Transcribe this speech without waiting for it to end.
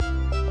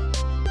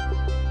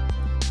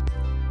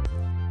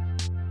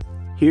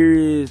Here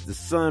is the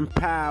sun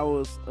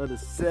powers of the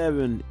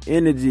 7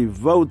 energy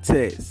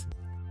vortex,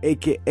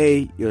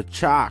 aka your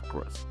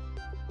chakras.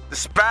 The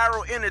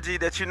spiral energy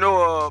that you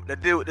know of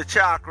that deal with the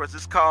chakras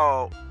is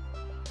called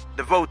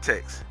the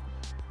vortex.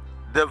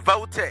 The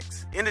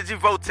vortex, energy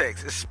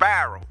vortex, is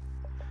spiral.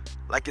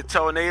 Like your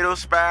tornado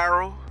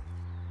spiral,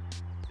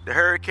 the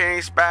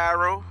hurricane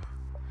spiral.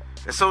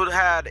 And so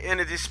how the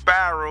energy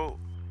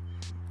spiral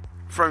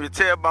from your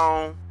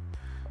tailbone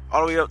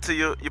all the way up to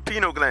your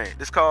pineal gland.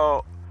 It's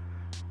called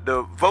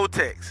the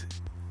vortex.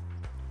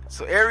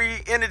 So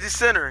every energy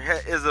center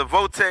is a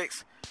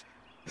vortex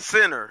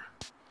center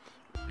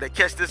that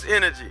catch this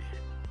energy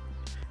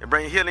and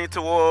bring healing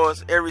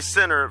towards every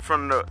center,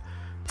 from the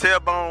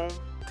tailbone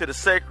to the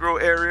sacral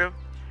area,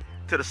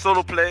 to the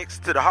solar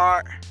plex, to the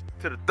heart,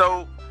 to the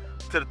throat,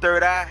 to the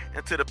third eye,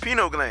 and to the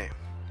pineal gland.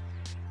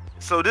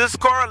 So this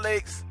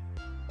correlates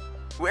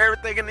with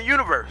everything in the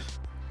universe,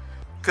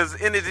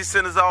 because energy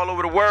centers all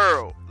over the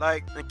world,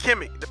 like in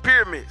Kemet, the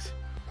pyramids.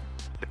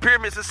 The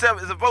pyramids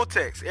itself is a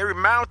vortex. Every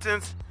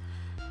mountains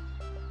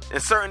in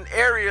certain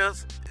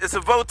areas is a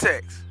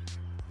vortex.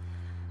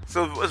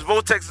 So it's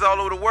vortexes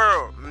all over the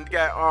world. You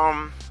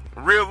got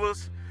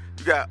rivers,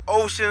 you got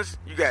oceans,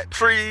 you got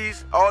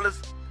trees. All this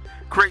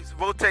creates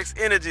vortex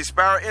energy,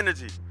 spiral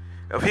energy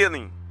of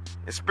healing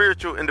and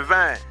spiritual and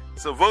divine.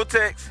 So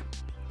vortex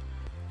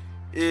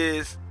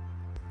is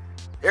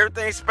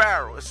everything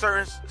spiral. There's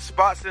certain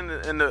spots in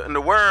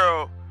the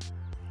world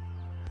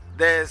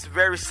that's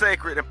very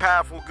sacred and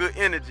powerful, good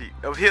energy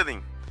of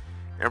healing.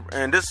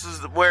 And this is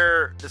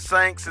where the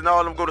saints and all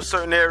of them go to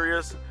certain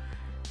areas.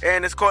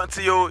 And it's according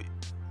to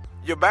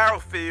your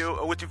battlefield,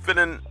 or what you're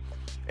feeling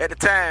at the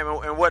time,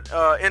 and what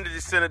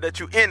energy center that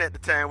you're in at the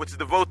time, which is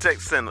the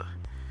vortex center.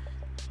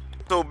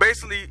 So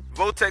basically,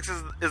 vortex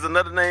is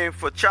another name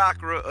for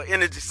chakra or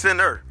energy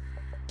center,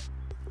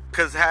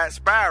 because how it's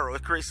spiral,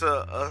 it creates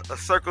a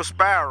circle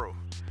spiral,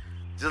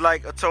 just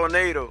like a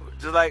tornado,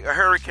 just like a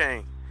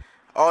hurricane.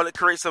 All it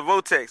creates a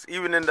vortex.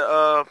 Even in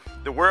the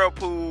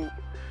whirlpool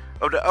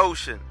of the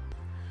ocean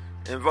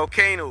and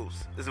volcanoes,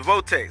 it's a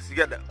vortex. You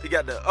got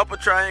the upper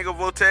triangle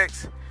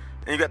vortex,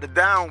 and you got the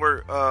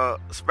downward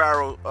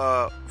spiral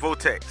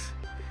vortex.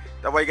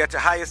 That way you got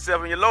your higher self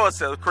and your lower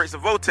self. It creates a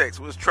vortex,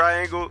 which is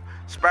triangle,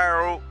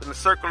 spiral, and a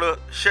circular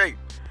shape,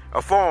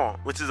 a form,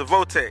 which is a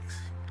vortex.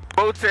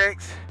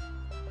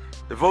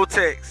 The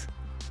vortex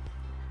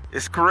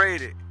is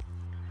created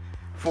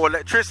for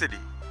electricity.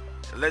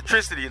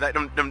 Electricity, like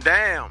them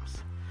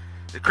dams.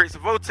 It creates a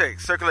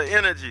vortex, circular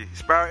energy,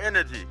 spiral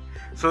energy.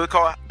 So it's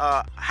called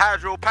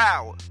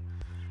hydropower.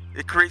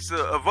 It creates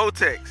a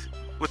vortex,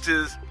 which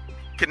is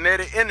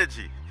kinetic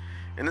energy.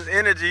 And this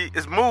energy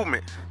is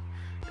movement.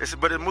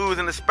 But it moves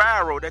in a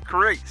spiral that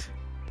creates.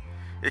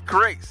 It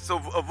creates.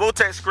 So a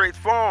vortex creates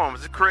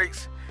forms. It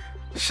creates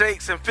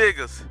shapes and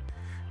figures.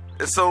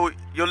 And so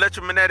your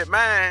electromagnetic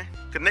mind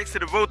connects to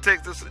the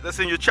vortex that's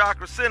in your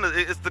chakra center.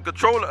 It's the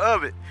controller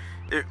of it.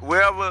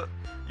 Wherever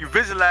you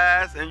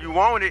visualize and you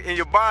want it in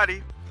your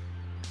body,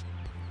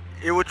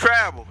 it will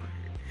travel.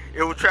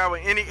 It will travel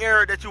in any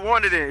area that you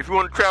want it in. If you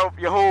want to travel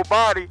your whole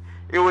body,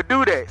 it will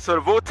do that. So the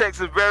vortex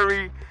is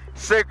very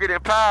sacred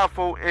and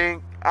powerful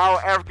in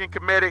our African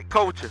Kemetic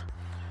culture.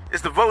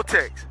 It's the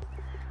vortex.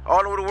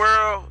 All over the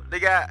world, they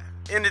got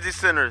energy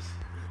centers.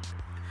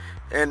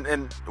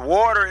 And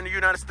water in the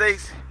United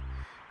States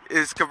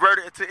is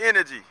converted into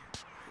energy.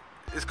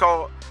 It's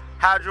called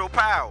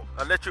hydropower,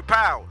 electric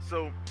power.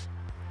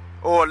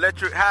 Or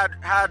electric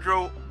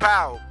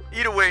hydropower.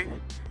 Either way,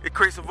 it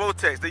creates a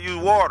vortex. They use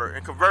water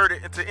and convert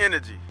it into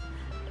energy.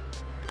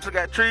 Also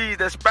got trees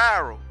that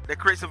spiral, that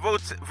creates a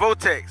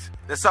vortex.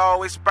 That's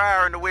always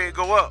spiraling the way it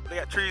go up. They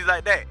got trees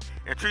like that.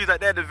 And trees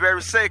like that is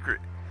very sacred.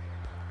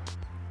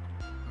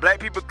 Black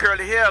people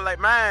curly hair like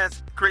mine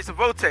creates a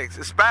vortex.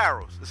 It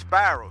spirals.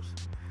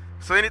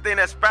 So anything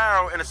that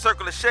spiral in a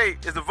circular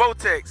shape is a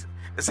vortex.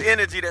 It's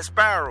energy that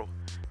spiral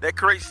that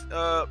creates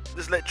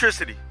this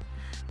electricity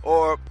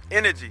or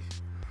energy.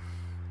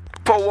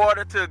 Pour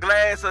water to a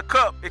glass or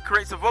cup, it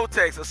creates a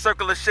vortex, a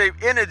circular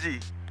shaped energy.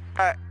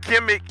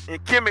 In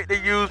Kemet, they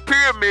use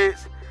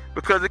pyramids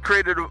because it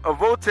created a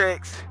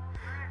vortex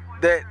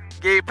that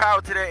gave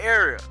power to that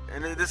area.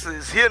 And this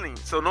is healing.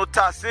 So no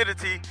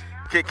toxicity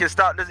can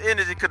stop this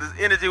energy, because this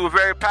energy was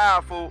very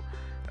powerful.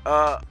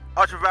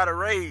 Ultraviolet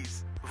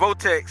rays,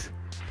 vortex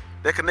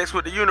that connects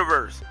with the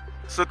universe.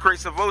 So it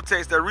creates a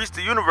vortex that reaches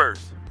the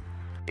universe.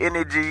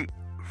 Energy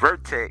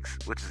vertex,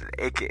 which is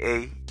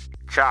aka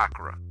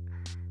chakra,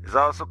 is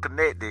also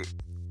connected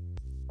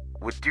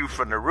with you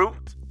from the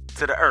root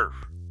to the earth.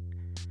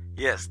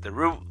 Yes, the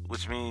root,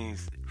 which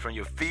means from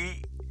your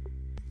feet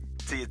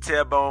to your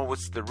tailbone, which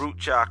is the root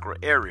chakra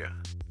area,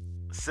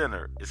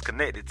 center, is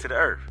connected to the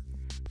earth.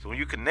 So when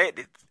you connect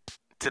it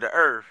to the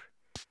earth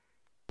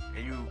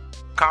and you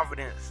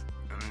confidence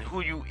in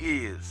who you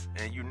is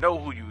and you know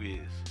who you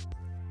is,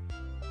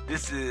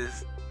 this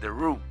is the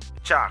root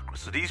chakra.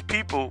 So these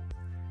people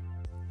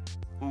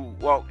who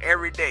walk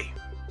every day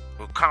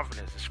with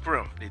confidence and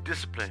scrum, they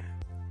discipline,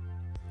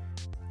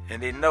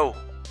 and they know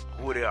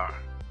who they are.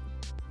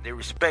 they're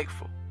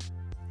respectful,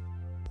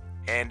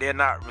 and they're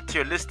not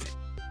materialistic.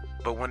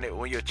 But when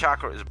your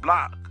chakra is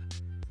blocked,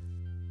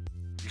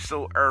 you're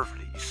so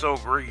earthly, you're so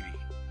greedy.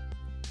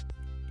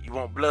 You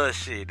want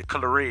bloodshed. The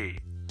color red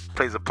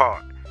plays a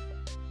part.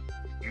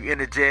 You're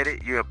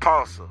energetic, you're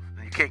impulsive,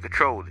 and you can't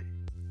control it.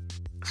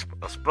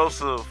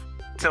 Explosive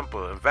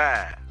temper and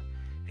vibe,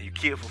 and you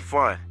kill for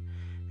fun.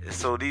 And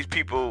so these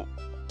people,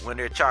 when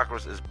their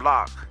chakras is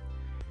blocked,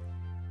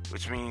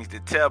 which means the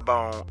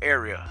tailbone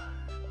area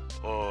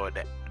or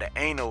the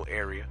anal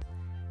area,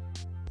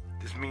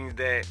 this means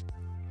that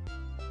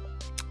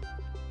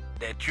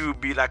you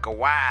be like a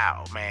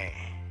wild man.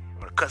 You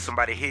want to cut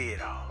somebody's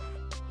head off,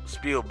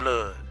 spill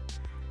blood,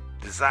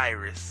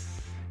 desirous.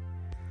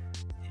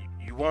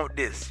 You want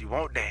this, you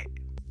want that.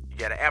 You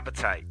got an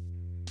appetite.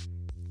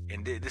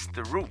 And this is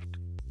the root.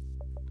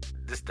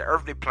 This is the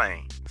earthly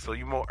plane. So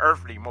you're more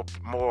earthly,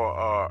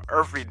 more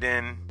earthly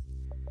than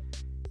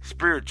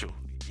spiritual.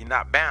 You're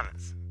not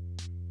balanced.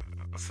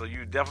 So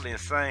you're definitely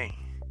insane.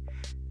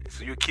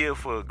 So you're killed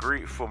for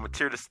greed, for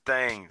materialist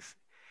things,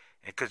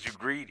 and because you're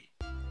greedy.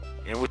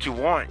 And what you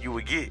want, you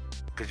will get,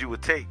 because you will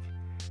take.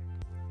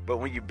 But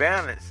when you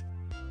balance,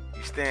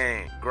 you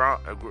stand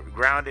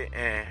grounded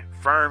and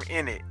firm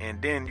in it,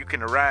 and then you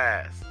can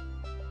arise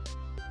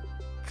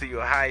to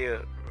your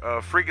higher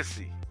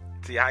frequency,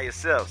 to your higher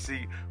self.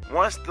 See,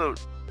 once the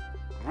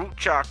root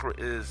chakra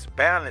is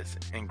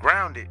balanced and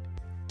grounded,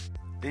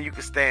 then you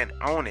can stand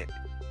on it.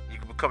 You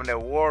can become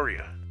that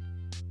warrior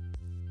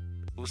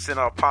who send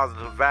out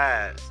positive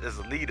vibes as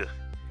a leader,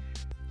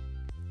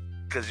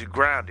 because you're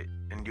grounded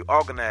and you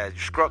organize, you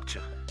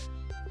structure,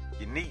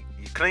 you're neat,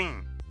 you're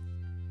clean,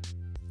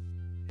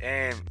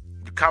 and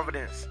your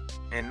confidence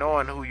in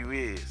knowing who you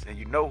is, and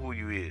you know who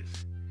you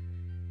is,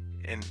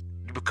 and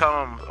you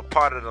become a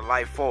part of the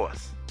life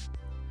force.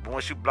 But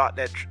once you block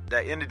that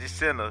energy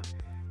center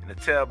in the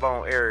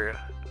tailbone area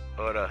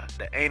or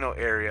the anal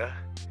area,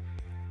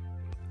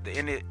 the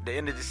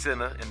energy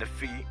center in the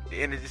feet,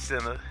 the energy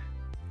center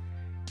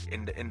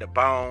in the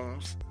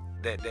bones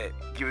that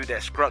give you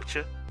that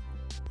structure,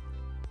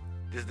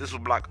 this will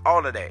block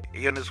all of that.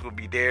 Illness will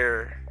be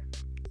there.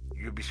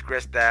 You'll be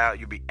stressed out.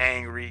 You'll be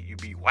angry. You'll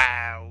be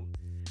wild.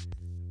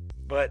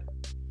 But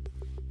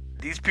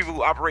these people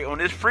who operate on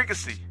this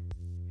frequency,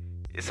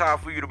 it's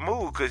hard for you to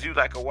move because you're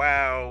like a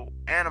wild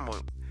animal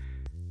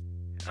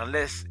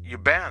unless you're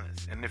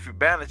balanced. And if you're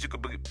balanced, you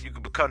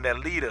could become that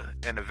leader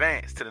and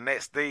advance to the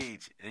next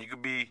stage. And you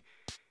could be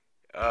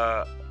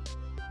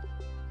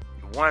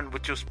one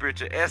with your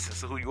spiritual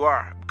essence of who you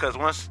are. Because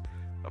once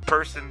a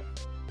person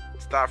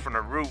start from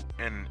the root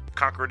and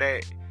conquer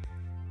that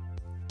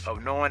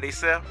of knowing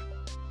themselves,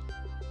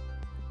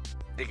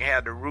 they can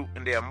have the root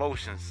in their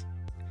emotions.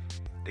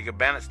 They can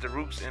balance the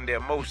roots in their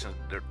emotions,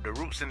 the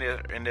roots in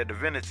their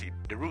divinity,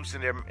 the roots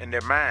in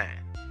their mind.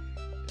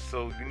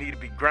 So you need to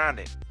be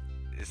grounded.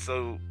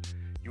 So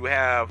you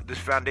have this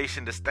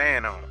foundation to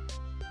stand on.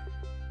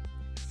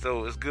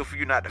 So it's good for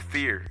you not to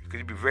fear, because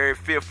you be very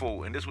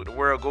fearful, and this is what the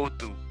world goes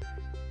through.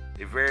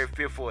 They're very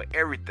fearful of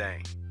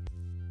everything.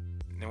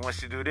 And then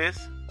once you do this,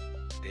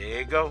 there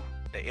you go.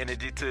 The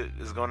energy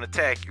is going to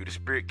attack you. The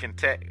spirit can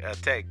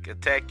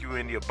attack you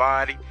in your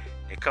body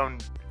and come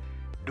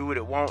do what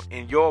it wants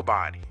in your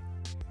body.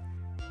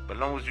 But as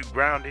long as you're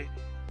grounded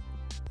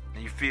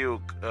and you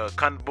feel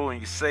comfortable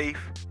and you're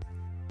safe,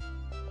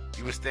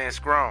 you will stand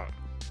strong.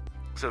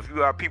 So if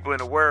you are people in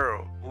the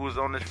world who is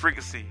on this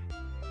frequency,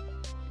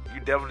 you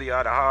definitely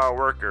are the hard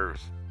workers.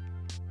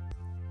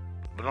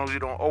 But as long as you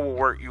don't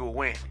overwork, you will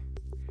win.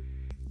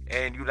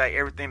 And you like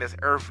everything that's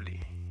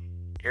earthly,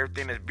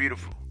 everything that's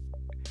beautiful.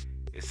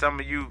 And some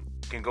of you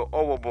can go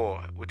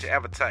overboard with your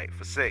appetite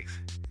for sex,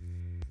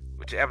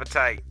 with your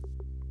appetite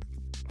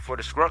for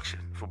destruction,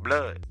 for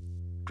blood,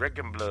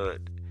 drinking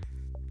blood,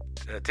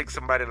 take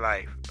somebody's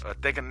life,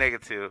 thinking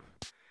negative,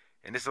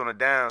 and this on the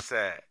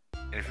downside.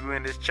 And if you're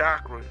in this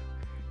chakra,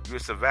 you're a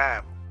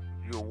survivor,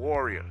 you're a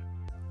warrior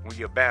when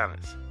you're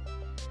balanced.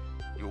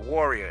 You're a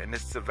warrior, and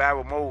this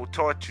survival mode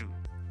taught you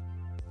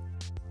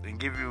and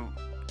give you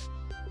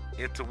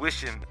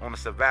intuition on a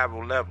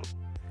survival level.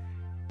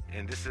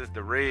 And this is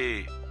the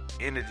red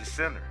energy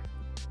center.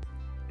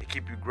 They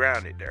keep you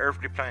grounded, the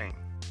earthly plane.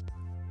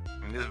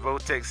 In this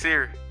vortex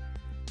here,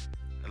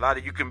 a lot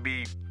of you can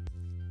be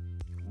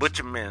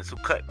butchermen who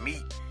cut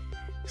meat,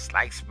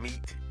 slice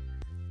meat,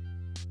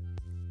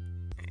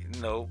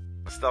 you know,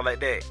 stuff like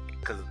that.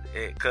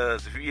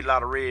 Because if you eat a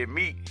lot of red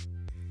meat,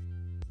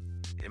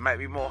 it might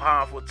be more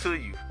harmful to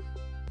you.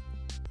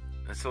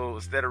 And so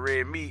instead of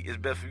red meat, it's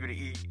best for you to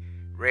eat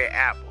red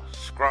apples,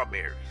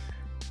 strawberries,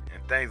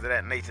 and things of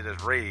that nature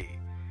that's red.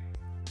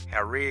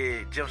 Have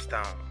red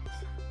gemstones.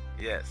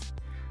 Yes.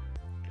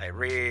 Like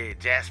red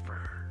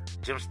jasper,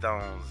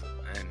 gemstones,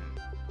 and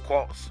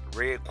quartz,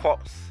 red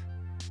quartz.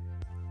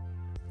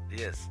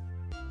 Yes.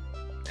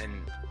 And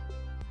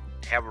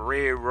have a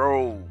red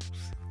rose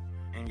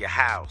in your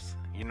house,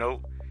 you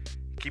know.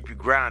 Keep you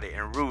grounded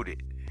and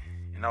rooted.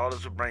 And all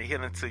this will bring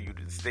healing to you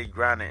to stay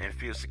grounded and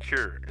feel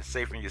secure and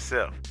safe in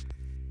yourself.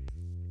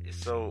 And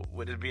so,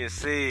 with this being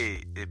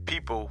said, if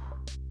people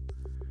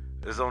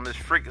is on this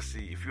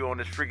frequency. If you're on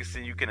this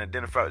frequency, you can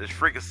identify with this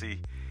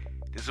frequency.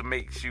 This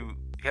will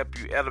help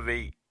you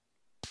elevate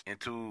and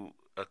to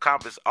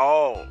accomplish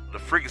all the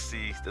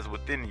frequencies that's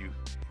within you.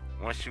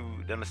 Once you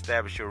then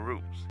establish your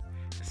roots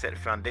and set the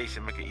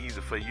foundation, make it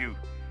easier for you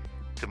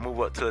to move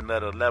up to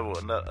another level,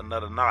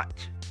 another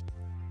notch.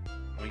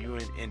 When you're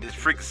in this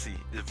frequency,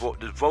 this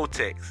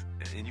vortex,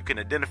 and you can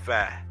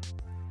identify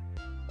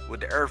with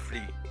the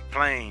earthly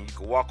plane, you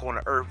can walk on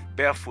the earth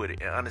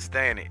barefooted and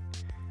understand it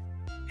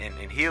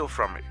and heal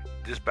from it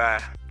just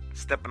by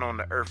stepping on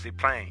the earthly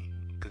plane,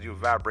 because you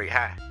vibrate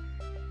high.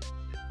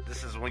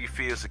 This is when you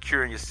feel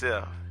secure in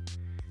yourself,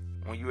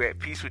 when you're at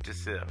peace with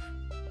yourself,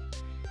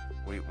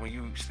 when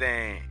you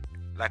stand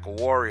like a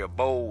warrior,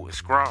 bold and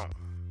strong.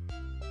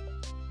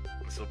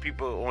 So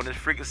people on this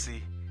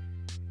frequency,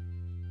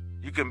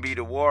 you can be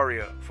the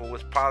warrior for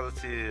what's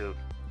positive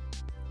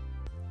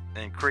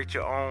and create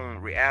your own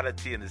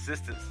reality and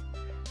existence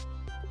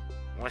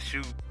once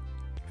you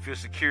feel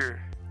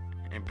secure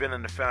and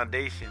building the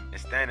foundation and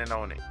standing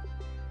on it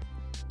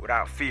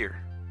without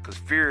fear. Because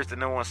fear is the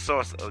number one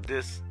source of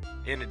this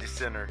energy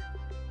center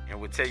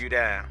and will tear you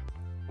down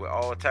with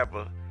all type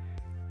of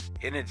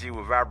energy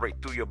will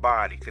vibrate through your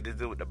body, because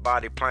it's with the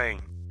body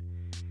plane.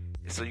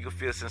 And so you can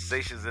feel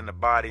sensations in the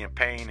body and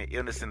pain and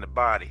illness in the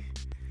body.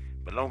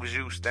 But as long as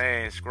you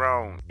stand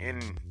strong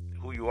in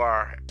who you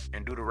are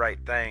and do the right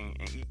thing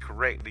and eat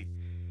correctly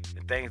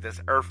and things that's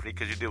earthly,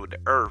 because you deal with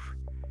the earth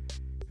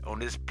on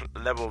this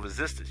level of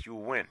existence, you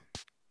will win.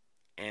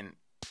 And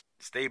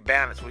stay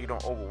balanced where you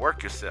don't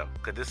overwork yourself,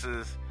 because this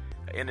is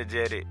an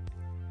energetic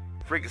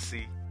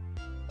frequency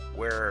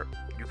where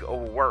you can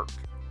overwork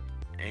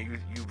and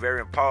you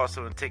very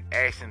impulsive and take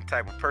action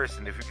type of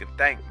person. If you can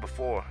think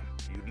before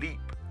you leap,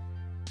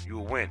 you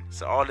will win.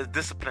 So all this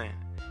discipline,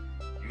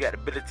 you got the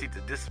ability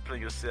to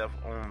discipline yourself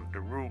on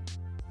the root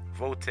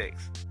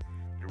vortex,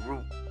 the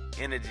root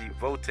energy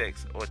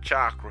vortex or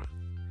chakra,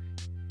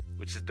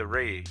 which is the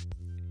red.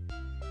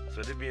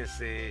 So this being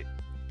said,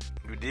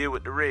 you deal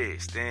with the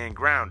red, staying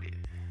grounded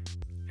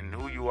in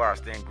who you are,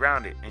 staying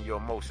grounded in your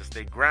emotions,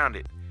 stay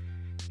grounded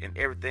in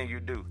everything you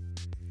do.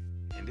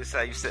 And this is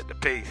how you set the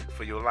pace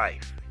for your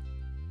life.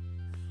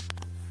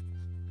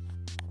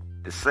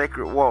 The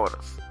sacred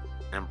waters,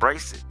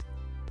 embrace it.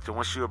 So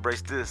once you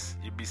embrace this,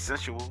 you be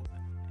sensual,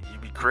 you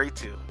be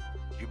creative,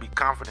 you be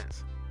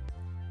confident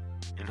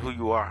in who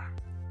you are.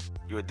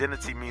 Your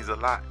identity means a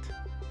lot.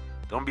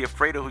 Don't be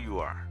afraid of who you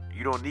are.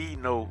 You don't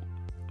need no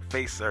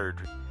face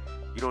surgery.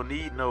 You don't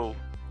need your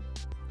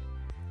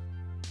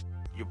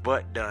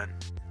butt done.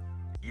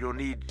 You don't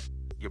need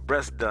your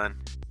breast done.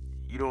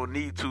 You don't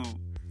need to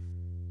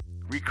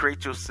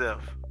recreate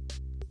yourself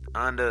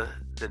under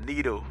the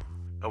needle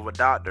of a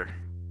doctor.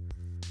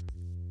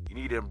 You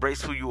need to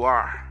embrace who you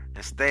are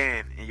and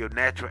stand in your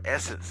natural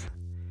essence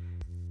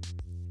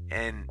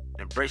and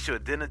embrace your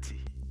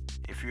identity.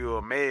 If you're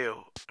a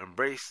male,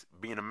 embrace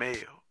being a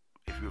male.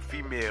 If you're a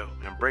female,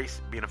 embrace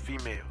being a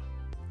female.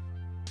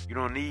 You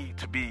don't need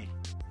to be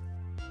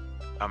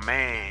a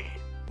man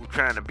who's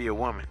trying to be a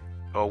woman,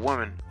 or a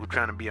woman who's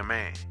trying to be a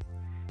man.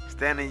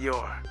 Stand in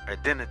your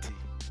identity,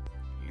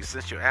 your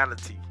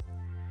sensuality.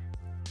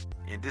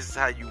 And this is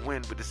how you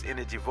win with this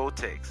energy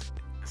vortex.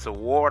 So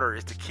water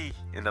is the key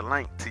and the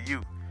link to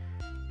you.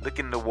 Look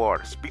in the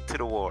water, speak to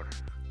the water,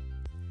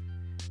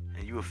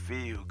 and you will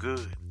feel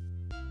good.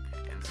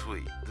 And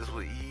this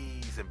will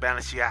ease and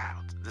balance you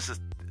out. This is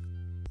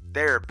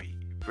therapy,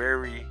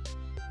 very,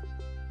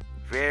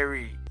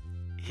 very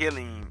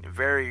healing,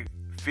 very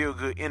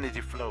feel-good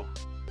energy flow.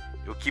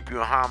 It'll keep you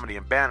in harmony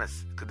and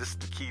balance, because this is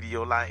the key to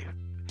your life.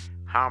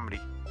 Harmony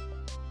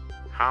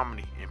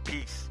and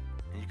peace.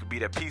 And you can be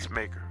that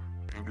peacemaker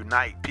and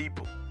unite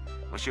people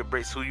once you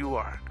embrace who you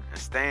are and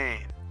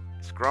stand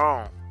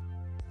strong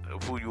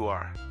of who you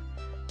are.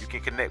 You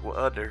can connect with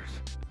others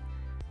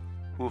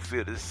who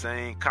feel the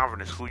same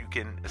confidence, who you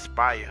can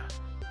aspire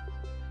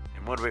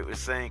and motivate with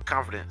the same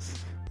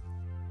confidence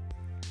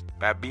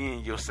by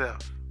being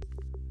yourself,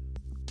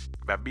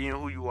 by being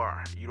who you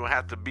are. You don't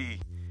have to be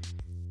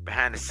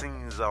behind the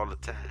scenes all the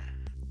time.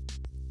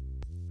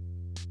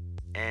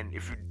 And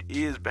if you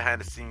is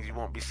behind the scenes, you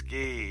won't be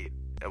scared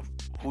of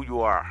who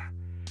you are,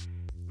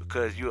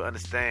 because you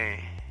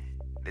understand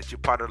that you're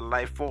part of the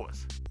life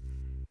force.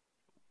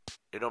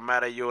 It don't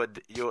matter your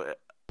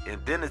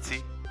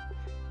identity,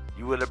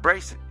 you will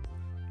embrace it.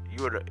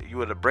 You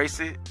will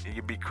embrace it, and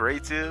you'll be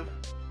creative,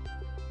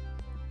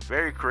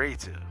 very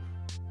creative.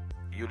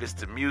 You listen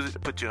to music to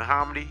put you in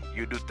harmony.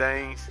 You do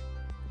things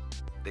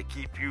that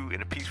keep you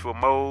in a peaceful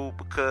mode,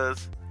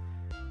 because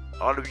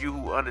all of you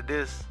who under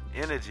this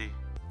energy,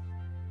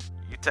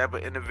 you type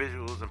of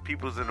individuals and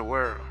peoples in the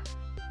world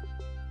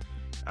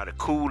are the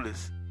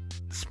coolest,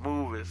 the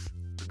smoothest,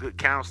 the good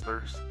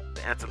counselors,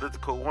 the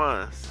analytical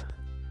ones,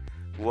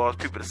 who are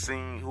people to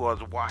sing, who are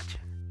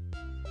watching.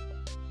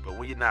 But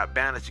when you're not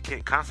balanced, you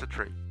can't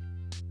concentrate.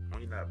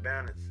 When you're not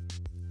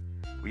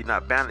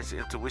balanced,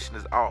 your intuition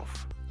is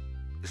off.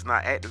 It's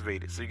not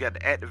activated. So you got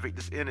to activate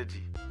this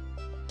energy,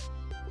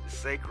 the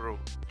sacral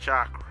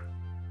chakra,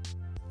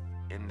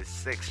 and the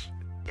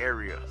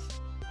areas,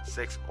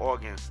 sex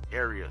organs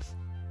areas.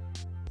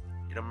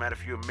 It don't matter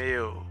if you're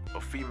male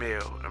or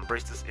female,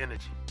 embrace this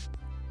energy.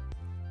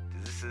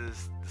 This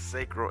is the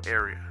sacral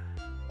area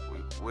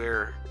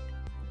where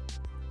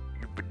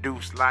you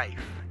produce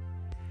life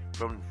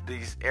from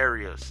these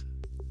areas.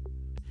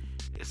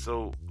 And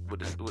so with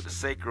the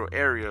sacral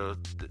area,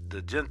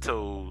 the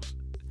genitals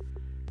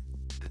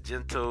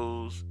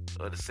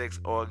or the sex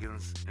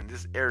organs in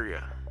this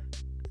area,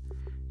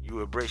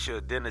 you embrace your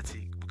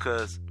identity,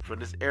 because from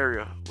this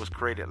area was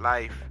created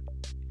life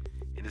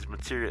in this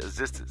material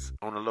existence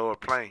on the lower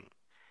plane.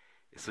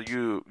 So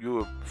you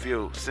will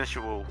feel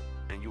sensual,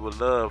 and you will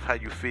love how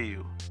you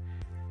feel,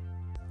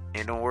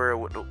 and don't worry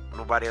what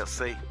nobody else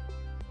say,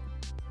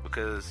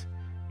 because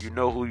you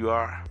know who you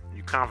are,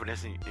 you're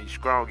confident, and you're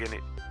strong in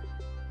it,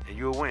 and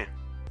you'll win.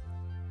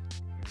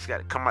 You just got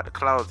to come out the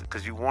closet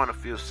because you want to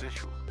feel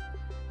sensual.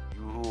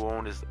 You who are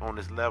on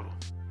this level.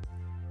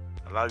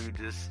 A lot of you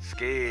just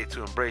scared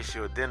to embrace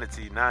your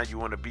identity. Now you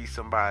want to be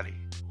somebody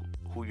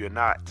who you're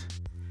not.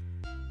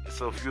 And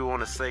so if you're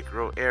on a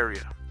sacral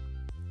area,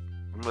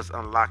 you must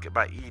unlock it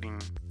by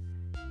eating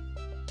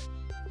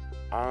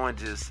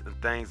oranges and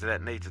things of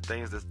that nature.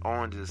 Things that's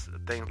oranges,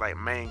 things like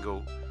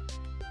mango,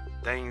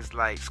 things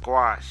like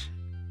squash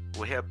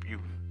will help you.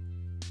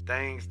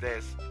 Things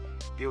that's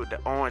deal with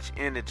the orange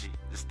energy.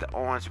 It's the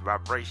orange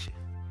vibration.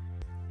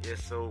 Yeah,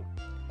 so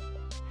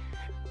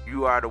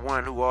you are the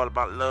one who all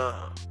about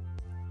love.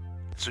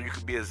 So you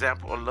can be an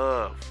example of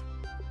love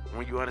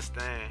when you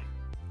understand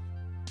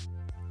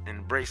and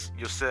embrace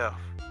yourself.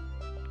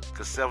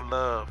 Because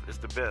self-love is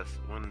the best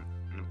when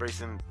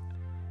embracing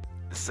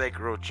the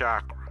sacral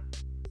chakra,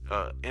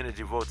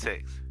 energy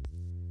vortex.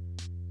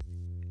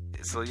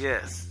 So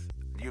yes,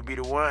 you'll be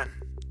the one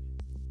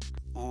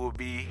who will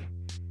be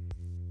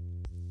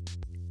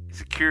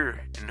secure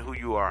in who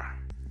you are.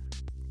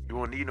 You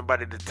won't need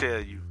nobody to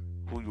tell you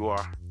who you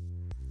are.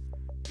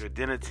 Your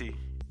identity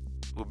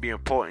will be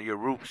important. Your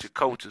roots, your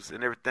cultures,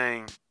 and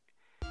everything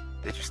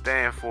that you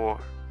stand for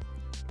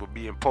will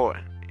be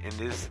important in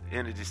this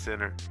energy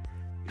center.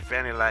 Your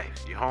family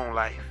life, your home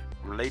life,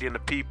 relating to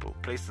people,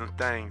 places and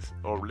things,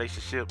 or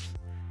relationships.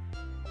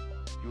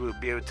 You will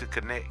be able to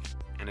connect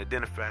and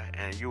identify,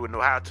 and you will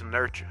know how to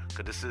nurture,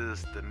 because this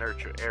is the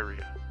nurture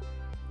area.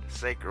 The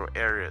sacral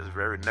area is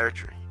very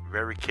nurturing,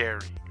 very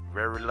caring,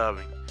 very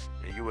loving,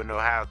 and you will know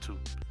how to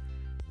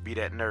be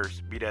that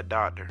nurse, be that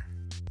doctor,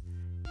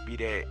 be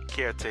that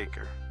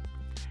caretaker,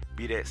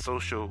 be that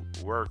social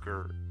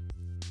worker,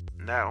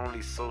 not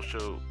only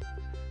social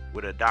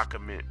with a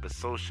document, but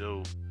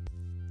social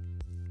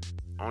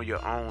on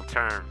your own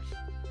terms,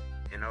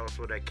 and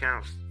also that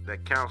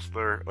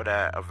counselor or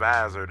that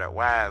advisor, that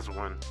wise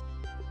one,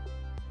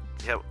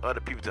 to help other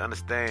people to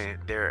understand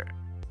their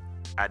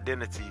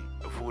identity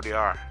of who they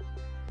are,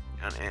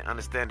 and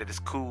understand that it's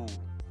cool,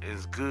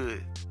 it's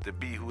good to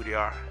be who they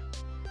are,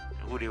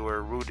 and who they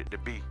were rooted to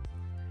be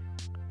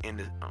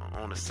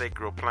on the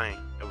sacral plane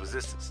of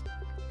existence.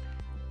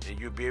 And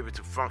you'll be able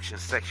to function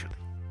sexually.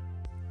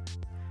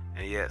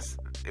 And yes,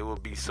 it will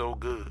be so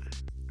good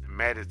and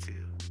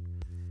meditative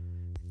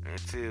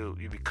until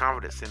you be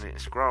confident in it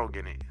and strong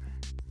in it.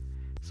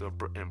 So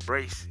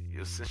embrace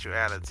your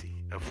sensuality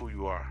of who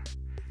you are.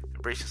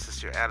 Embrace your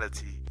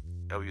sensuality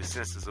of your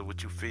senses of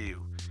what you feel.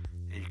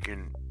 And you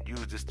can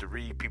use this to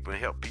read people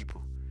and help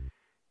people.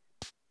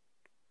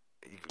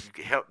 You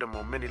can help them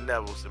on many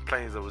levels and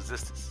planes of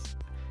existence.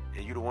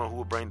 And you're the one who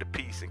will bring the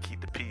peace and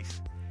keep the peace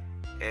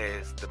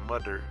as the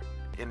mother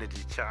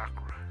energy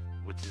chakra,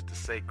 which is the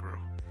sacral.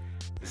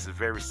 This is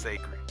very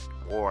sacred.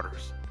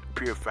 Waters,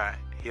 purified,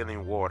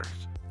 healing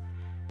waters.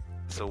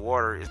 So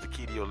water is the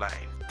key to your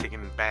life.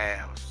 Taking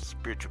baths,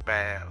 spiritual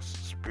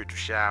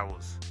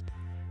showers,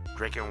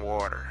 drinking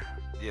water.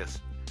 Yes,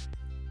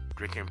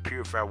 drinking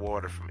purified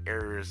water from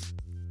areas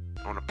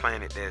on the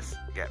planet that's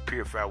got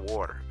purified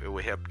water. It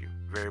will help you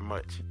very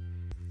much.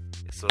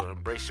 So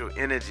embrace your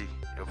energy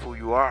of who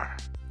you are,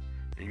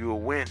 and you will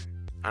win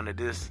under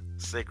this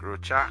sacral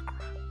chakra.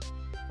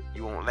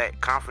 You won't lack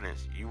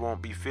confidence. You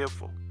won't be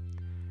fearful.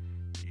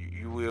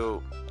 You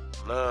will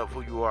love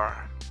who you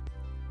are.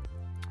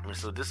 And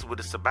so this is what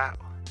it's about.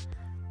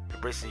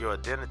 Embracing your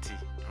identity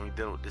when you're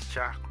dealing with this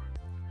chakra.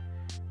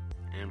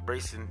 And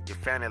embracing your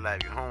family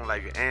life, your home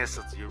life, your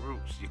ancestors, your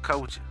roots, your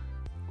culture,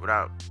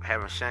 without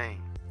having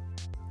shame.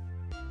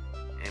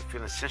 And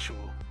feeling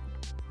sensual.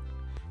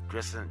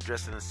 Dressing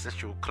in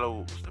sensual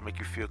clothes to make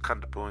you feel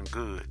comfortable and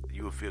good.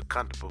 You will feel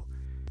comfortable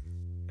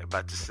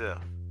about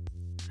yourself.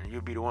 And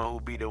you'll be the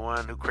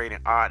one who creating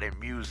art and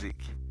music.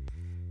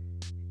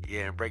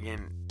 Yeah, and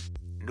bringing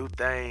new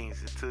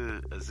things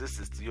into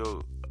existence to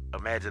your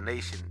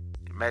imagination,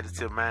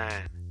 imaginative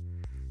mind.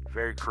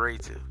 Very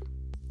creative.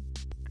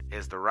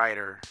 As the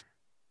writer,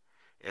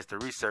 as the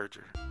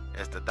researcher,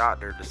 as the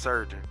doctor, the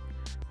surgeon.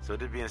 So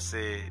this being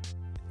said,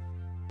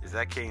 is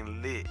I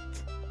came lit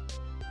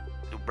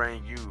to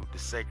bring you the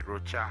sacral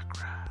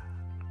chakra.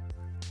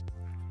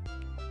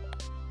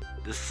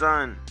 The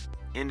sun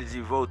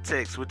energy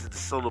vortex, which is the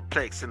solar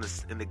plex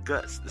in the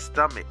guts, the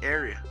stomach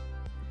area.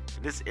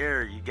 In this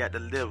area, you got the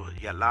liver,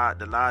 you got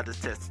the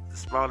largest testes, the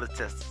smaller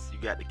testes, you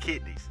got the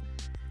kidneys.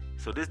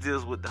 So this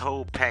deals with the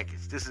whole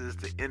package. This is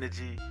the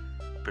energy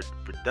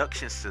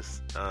production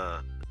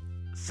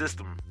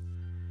system,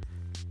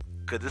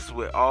 because this is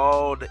where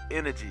all the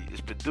energy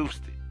is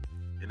produced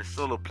in the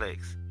solar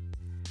plex,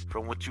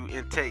 from what you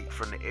intake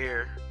from the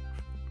air,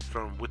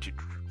 from what you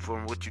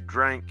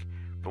drink,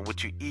 from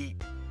what you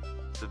eat.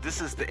 So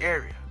this is the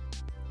area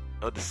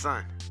of the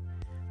sun,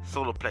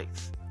 solar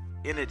plex,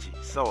 energy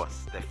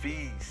source that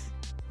feeds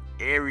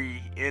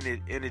every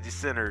energy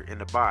center in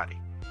the body.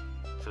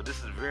 So this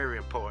is very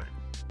important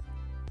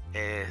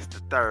as the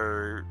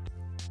third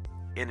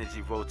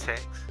energy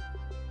vortex.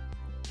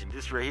 And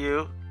this right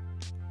here,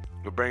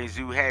 it brings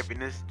you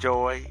happiness,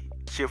 joy,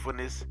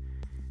 cheerfulness,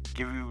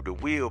 give you the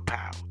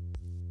willpower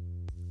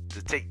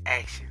to take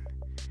action.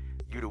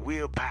 You the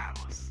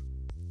willpowers,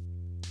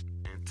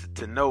 and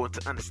to know and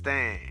to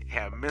understand,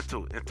 have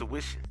mental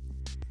intuition,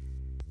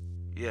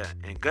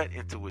 and gut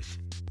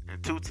intuition,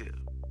 intuitive.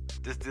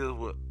 This deals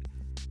with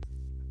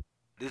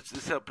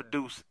this help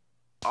produce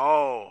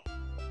all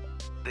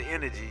the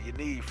energy you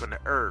need from the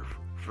earth,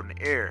 from the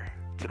air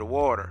to the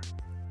water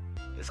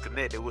that's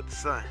connected with the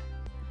sun.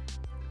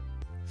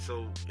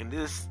 So in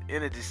this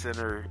energy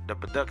center, the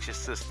production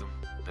system,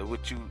 that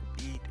what you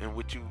eat and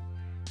what you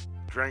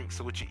drink,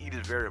 so what you eat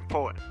is very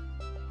important,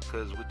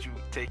 because what you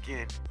take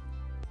in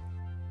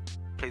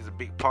plays a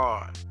big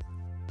part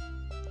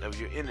of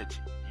your energy.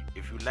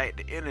 If you lack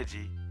the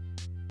energy,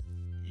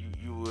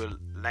 you will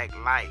lack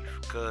life,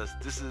 because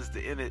this is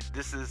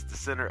the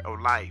center of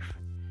life.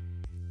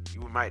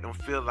 You might don't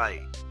feel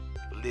like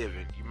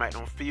living. You might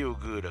don't feel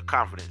good or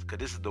confident, because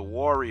this is the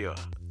warrior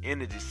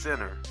energy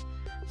center.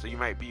 So you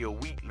might be a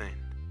weakling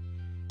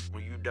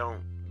when you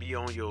don't be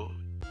on your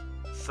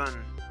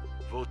sun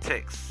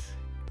vortex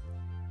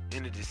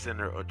energy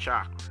center or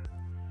chakra.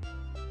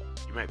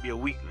 You might be a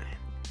weakling,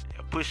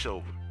 a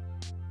pushover,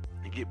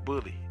 and get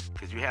bullied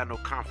because you have no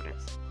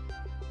confidence.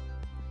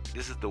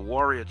 This is the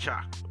warrior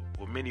chakra,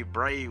 with many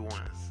brave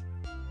ones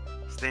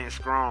stand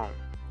strong,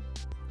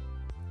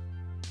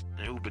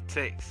 and who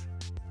protects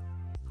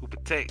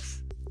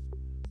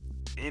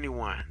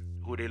anyone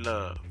who they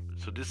love.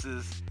 So this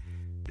is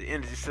the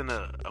energy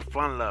center of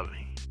fun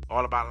loving,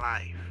 all about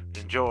life,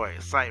 enjoy,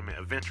 excitement,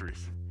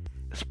 adventurous,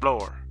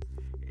 explore.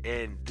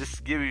 And this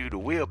gives you the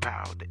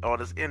willpower, all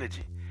this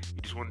energy.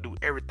 You just want to do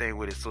everything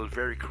with it. So it's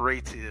very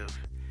creative.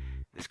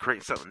 It's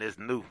creating something that's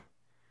new.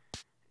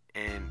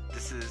 And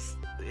this is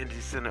the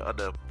energy center of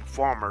the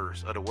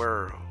performers of the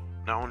world.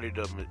 Not only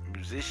the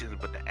musicians,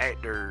 but the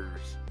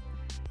actors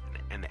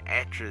and the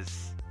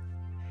actress.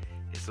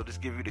 And so this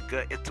gives you the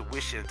gut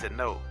intuition to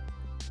know.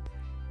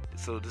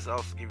 So this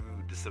also gives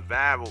you the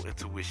survival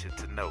intuition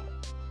to know.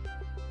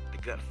 The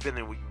gut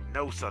feeling when you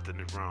know something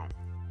is wrong.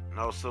 And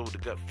also the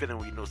gut feeling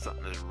when you know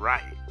something is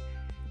right.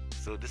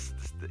 So this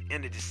is the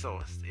energy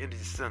source, the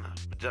energy center,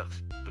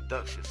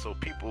 production. So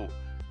people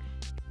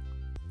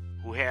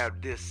who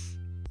have this,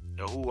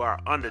 or who are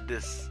under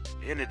this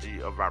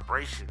energy of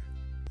vibration,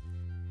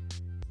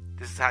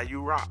 this is how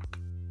you rock.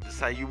 This is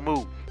how you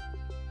move.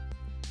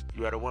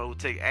 You are the one who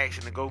take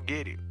action and go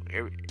get it.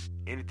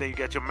 Anything you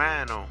got your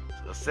mind on,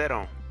 or set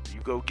on, you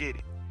go get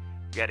it.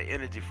 You got the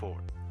energy for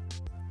it.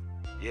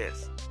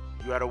 Yes,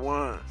 you are the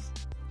ones.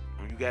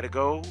 When you got a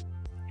goal,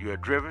 you are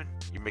driven,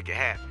 you make it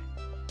happen.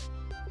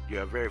 You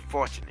are very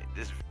fortunate.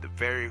 This is the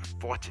very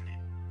fortunate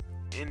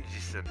energy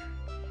center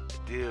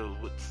that deals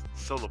with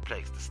solar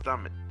plex, the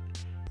stomach,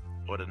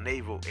 or the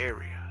navel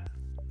area.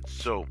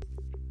 So,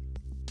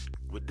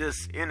 with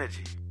this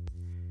energy,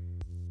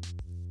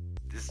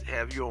 this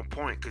have you on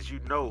point, because you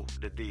know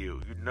the deal.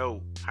 You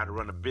know how to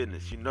run a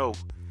business. You know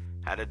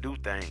how to do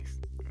things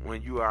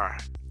when you are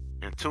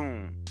in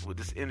tune with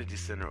this energy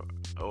center,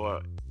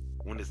 or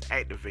when it's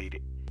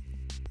activated.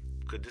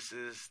 Because this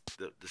is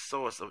the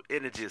source of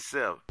energy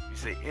itself. You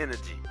say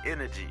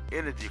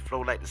energy flow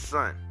like the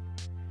sun.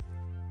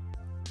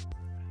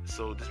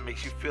 So this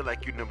makes you feel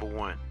like you're number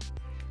one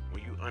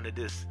when you under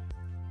this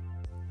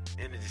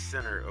energy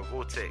center or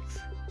vortex.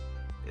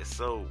 And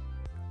so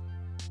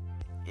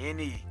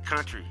any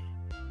country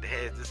that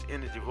has this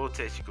energy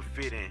vortex you can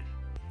fit in,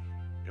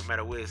 no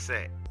matter where it's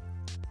at.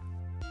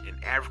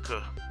 And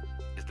Africa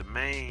is the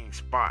main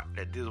spot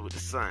that deals with the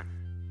sun.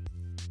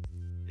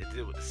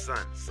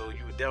 So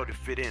you would definitely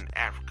fit in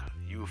Africa.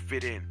 You would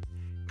fit in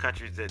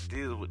countries that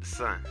deal with the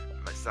sun,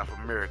 like South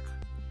America.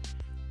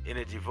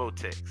 Energy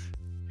vortex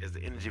is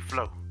the energy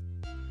flow.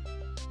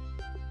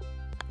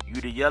 You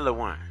the yellow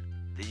one.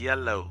 The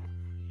yellow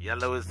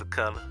is the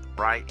color.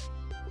 Bright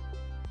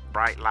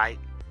light.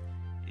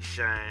 You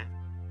shine.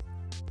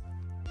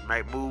 You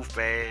might move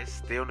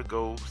fast. Stay on the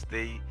go.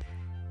 Stay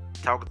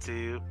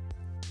talkative.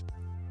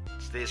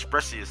 Stay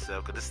expressing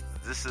yourself. Because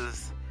this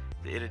is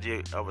the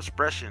energy of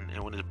expression,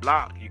 and when it's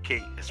blocked, you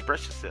can't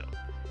express yourself.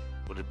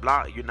 When it's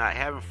blocked, you're not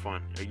having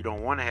fun, or you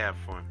don't want to have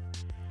fun.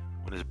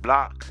 When it's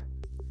blocked,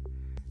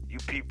 you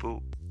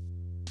people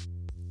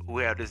who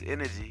have this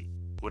energy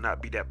will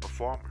not be that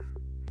performer.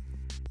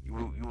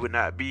 You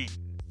would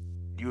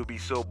be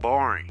so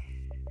boring.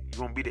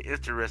 You're going to be the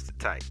interested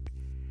type.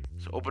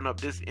 So open up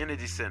this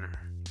energy center,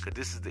 because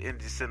this is the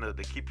energy center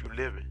to keep you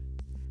living,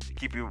 to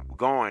keep you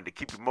going, to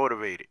keep you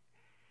motivated.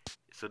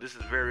 So this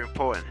is very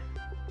important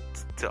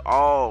to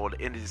all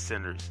the energy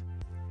centers,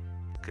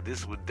 because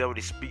this will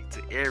definitely speak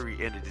to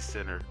every energy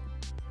center.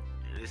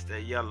 And it's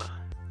that yellow,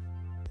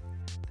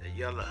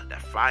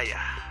 that fire,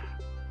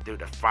 dude,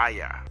 the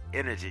fire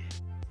energy,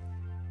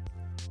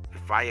 the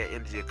fire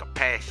energy of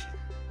compassion,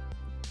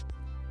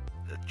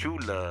 the true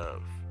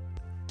love,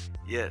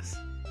 yes,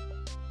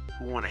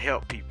 who want to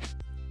help people,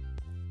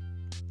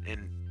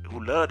 and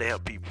who love to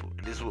help people,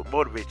 and this is what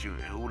motivates you,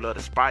 and who love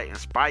to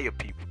inspire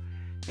people.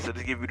 So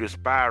this give you the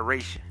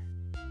inspiration,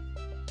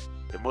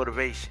 the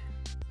motivation,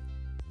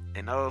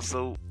 and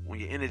also when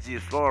your energy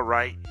is flowing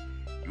right,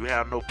 you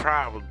have no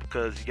problem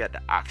because you got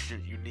the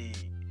oxygen you need,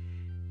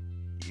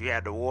 you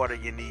have the water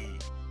you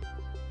need.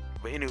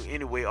 But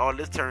anyway, all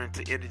this turns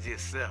into energy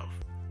itself.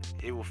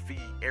 It will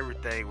feed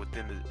everything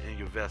in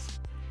your vessel,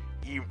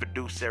 even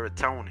produce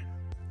serotonin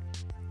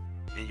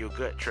in your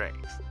gut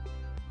tracts.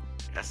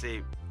 I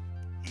say,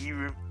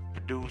 even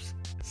produce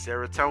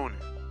serotonin.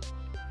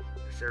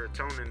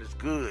 Serotonin is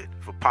good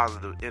for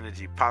positive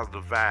energy,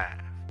 positive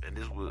vibe, and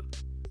this will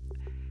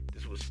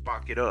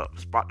spark it up,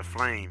 spark the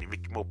flame, and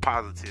make you more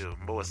positive,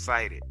 more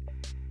excited.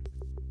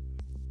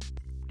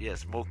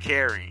 Yes, more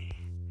caring.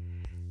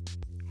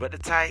 But the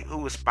type who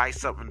will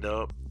spice something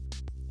up,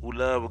 who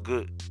love a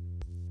good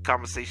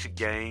conversation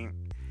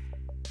game,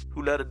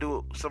 who love to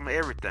do some of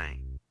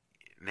everything,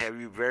 and have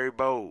you very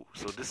bold.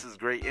 So this is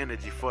great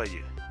energy for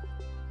you.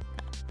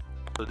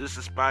 So this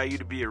inspires you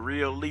to be a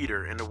real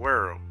leader in the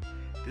world.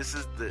 This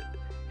is the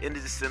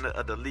energy center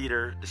of the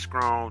leader, the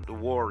strong, the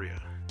warrior,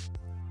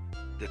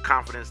 the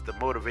confidence, the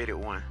motivated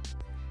one,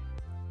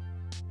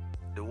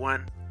 the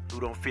one who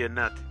don't fear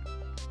nothing,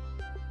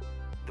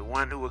 the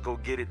one who will go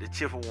get it, the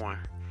cheerful one.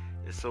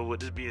 And so with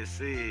this being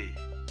said,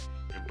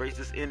 embrace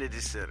this energy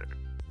center,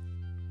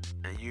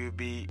 and you'll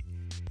be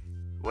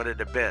one of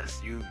the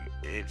best.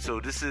 So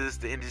this is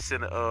the energy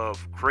center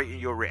of creating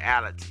your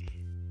reality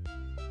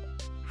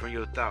from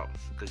your thoughts,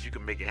 because you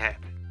can make it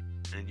happen.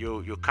 And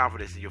your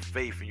confidence and your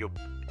faith and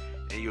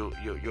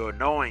your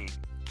knowing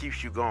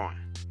keeps you going.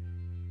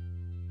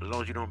 As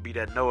long as you don't be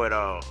that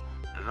know-it-all.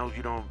 As long as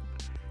you don't,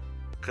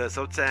 because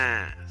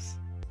sometimes,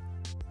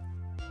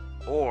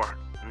 or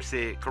let me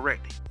say it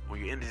correctly, when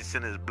your energy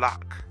center is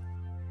blocked,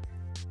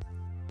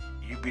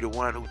 you be the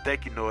one who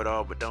think you know it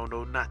all but don't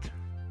know nothing,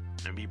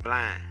 and be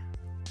blind,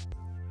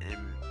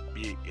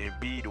 and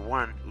be the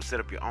one who set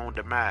up your own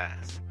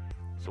demise.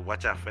 So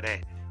watch out for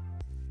that.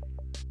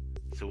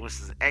 So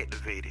once it's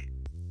activated,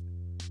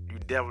 you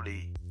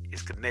definitely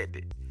is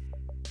connected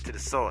to the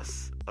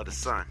source of the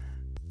sun,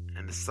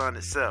 and the sun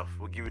itself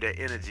will give you that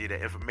energy,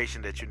 that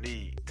information that you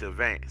need to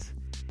advance,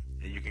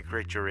 and you can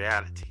create your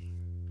reality.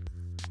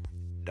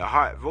 The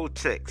heart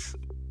vortex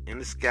in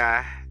the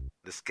sky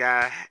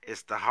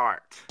is the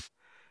heart.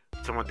 We're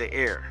talking about the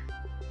air.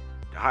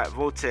 The heart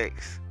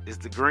vortex is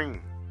the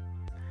green.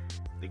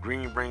 The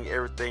green brings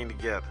everything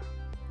together.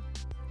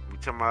 We're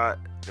talking about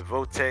the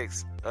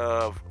vortex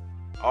of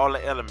all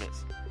the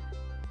elements.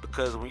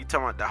 Because when you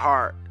talk about the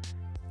heart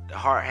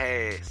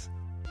has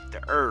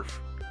the earth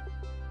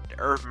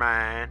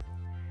mind.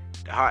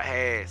 The heart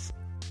has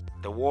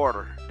the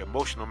water, the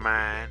emotional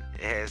mind.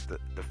 It has the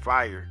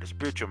fire, the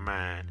spiritual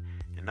mind,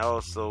 and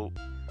also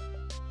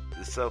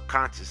the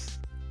subconscious.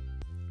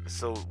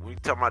 So when you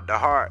talk about the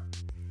heart,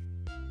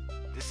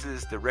 this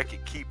is the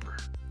record keeper.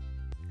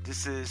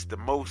 This is the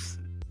most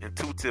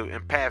intuitive,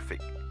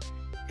 empathic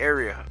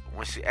area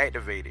once you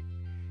activate it.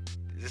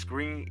 This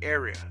green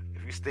area,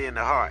 if you stay in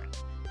the heart,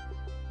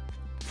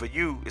 for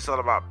you, it's all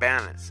about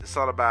balance. It's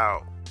all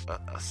about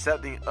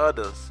accepting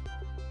others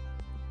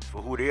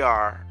for who they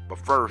are, but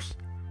first,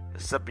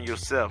 accepting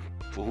yourself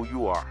for who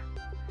you are.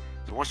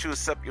 So once you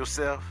accept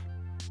yourself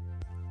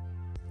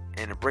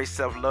and embrace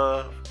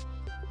self-love,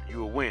 you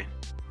will win.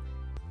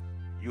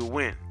 You will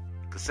win.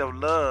 Because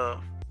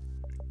self-love,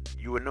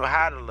 you will know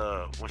how to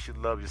love once you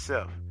love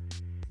yourself.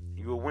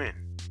 You will win.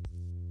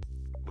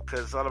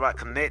 Because it's all about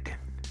connecting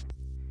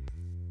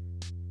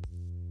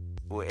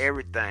with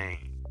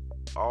everything.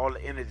 All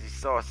the energy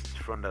sources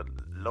from the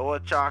lower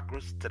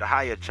chakras to the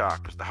higher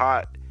chakras. The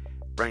heart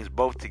brings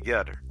both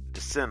together.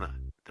 The center,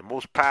 the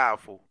most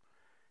powerful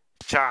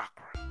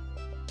chakra,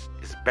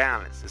 is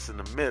balanced. It's in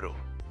the middle.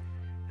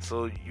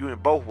 So you in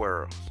both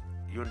worlds.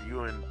 You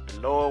in the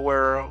lower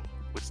world,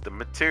 which is the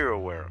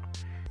material world.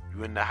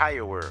 You in the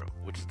higher world,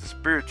 which is the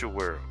spiritual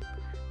world.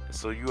 And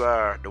so you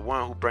are the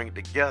one who brings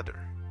it together.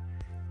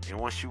 And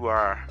once you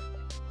are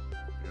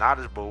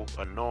knowledgeable,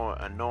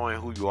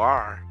 knowing who you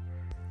are,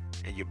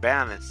 and you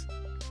balance,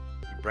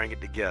 you bring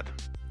it together.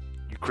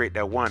 You create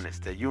that oneness,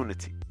 that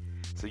unity.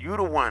 So you're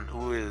the one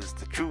who is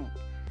the true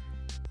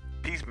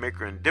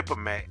peacemaker and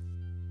diplomat,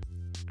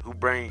 who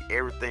bring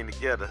everything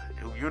together,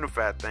 who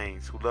unify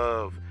things, who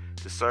love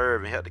to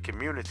serve and help the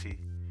community.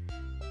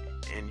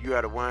 And you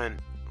are the one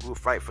who will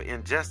fight for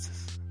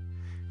injustice.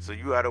 So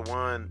you are the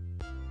one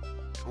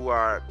who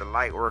are the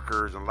light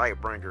workers and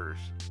light bringers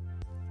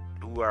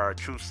who are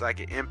true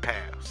psychic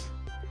empaths.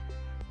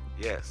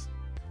 Yes.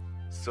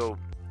 So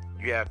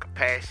you have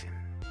compassion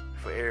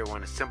for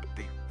everyone and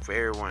sympathy for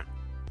everyone.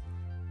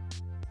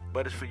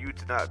 But it's for you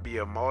to not be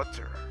a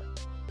martyr,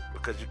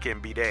 because you can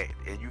be that.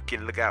 And you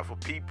can look out for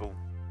people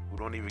who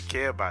don't even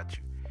care about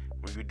you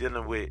when you're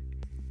dealing with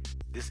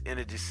this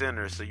energy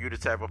center. So you're the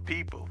type of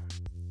people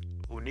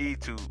who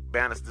need to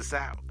balance this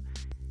out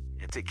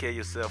and take care of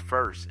yourself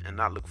first and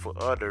not look for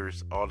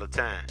others all the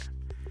time.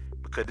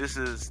 Because this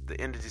is the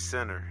energy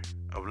center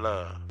of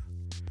love,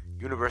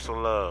 universal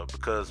love,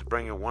 because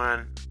bringing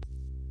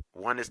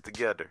oneness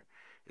together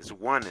is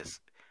oneness.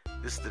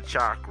 This is the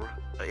chakra,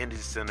 an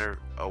energy center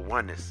of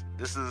oneness.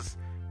 This is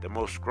the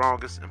most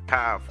strongest and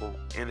powerful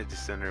energy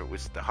center,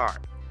 which is the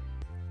heart,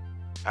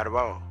 out of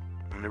all.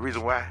 And the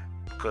reason why,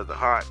 because the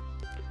heart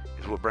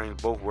is what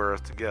brings both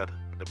worlds together,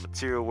 the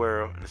material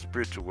world and the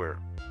spiritual world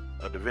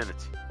of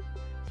divinity.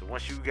 So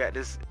once you got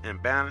this in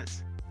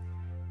balance,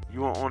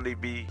 you won't only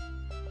be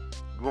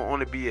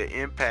an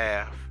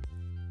empath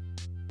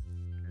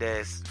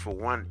that's for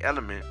one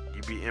element,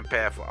 you be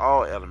empath for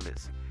all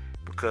elements,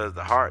 because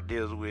the heart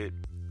deals with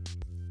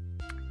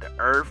the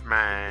earth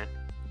mind,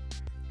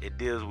 it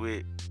deals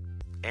with,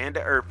 and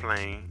the earth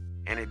plane,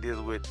 and it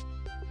deals with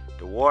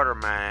the water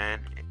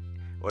mind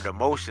or the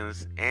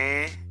emotions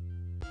and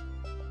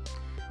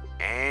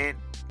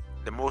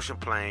the motion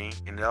plane,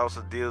 and it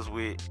also deals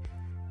with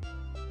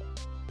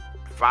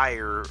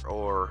fire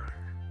or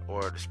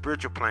the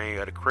spiritual plane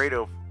or the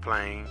creative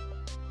plane.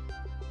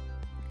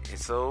 And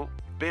so,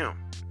 boom,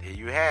 there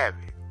you have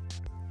it.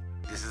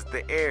 This is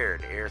the air.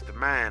 The air is the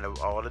mind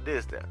of all of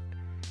this stuff.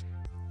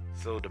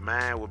 So the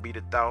mind will be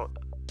the thought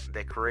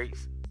that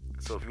creates.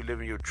 So if you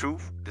live in your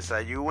truth, this is how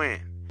you win.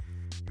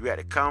 You got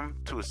to come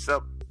to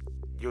accept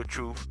your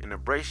truth and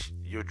embrace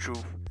your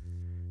truth,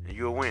 and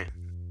you'll win.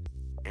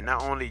 And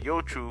not only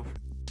your truth,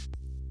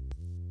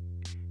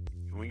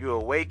 when you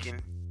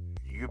awaken,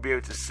 you'll be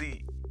able to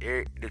see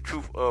the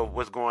truth of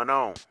what's going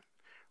on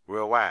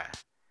worldwide.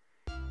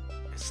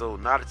 And so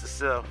knowledge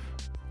itself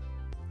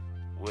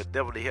will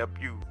definitely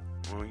help you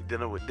when you're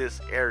dealing with this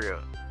area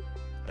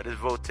of this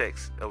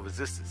vortex of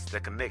existence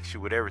that connects you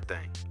with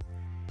everything.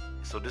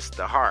 So this is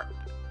the heart.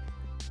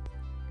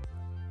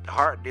 The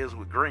heart deals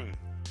with green.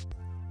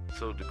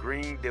 So the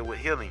green deals with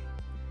healing.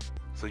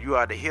 So you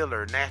are the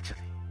healer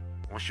naturally.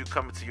 Once you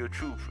come into your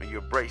truth and you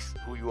embrace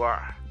who you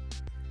are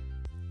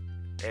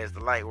as the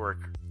light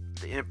worker,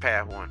 the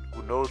empath one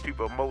who knows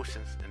people's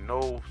emotions and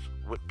knows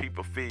what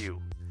people feel.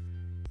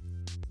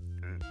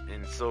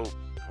 And so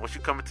once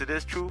you come into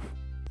this truth,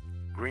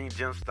 green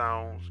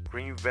gemstones,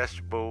 green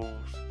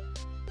vegetables,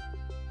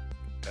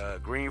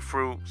 green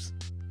fruits,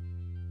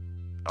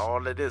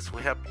 all of this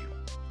will help you.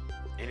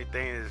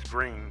 Anything that is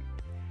green,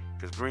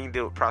 because green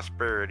deals with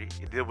prosperity,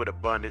 it deals with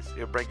abundance,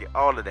 it'll bring you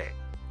all of that.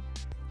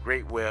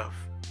 Great wealth.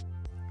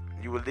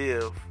 You will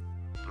live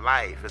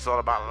life. It's all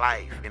about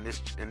life in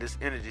this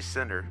energy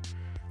center.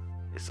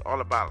 It's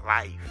all about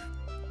life.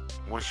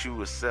 Once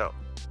you accept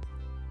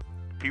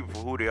people for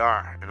who they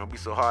are, and don't be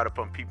so hard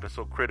upon people and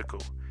so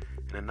critical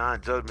in a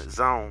non-judgment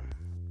zone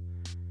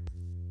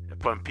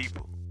upon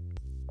people,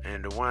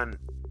 and the one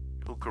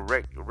who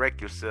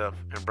correct yourself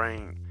and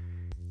bring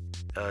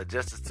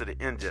justice to the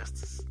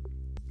injustice.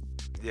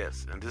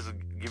 Yes, and this will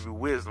give you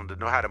wisdom to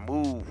know how to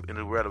move in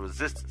the world of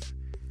existence.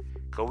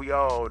 Because we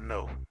all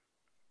know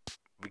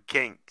we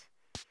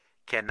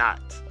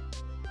cannot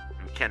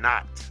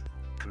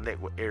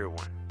connect with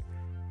everyone,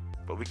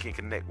 but we can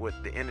connect with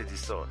the energy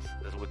source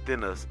that's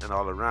within us and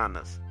all around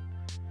us,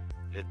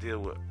 that deal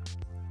with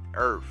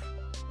earth,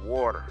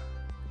 water,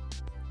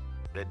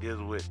 that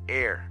deals with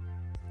air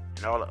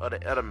and all the other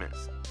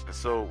elements. And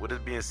so with this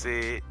being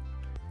said,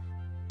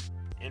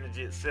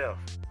 energy itself,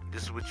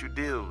 this is what you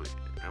deal with.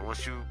 And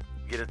once you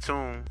get in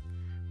tune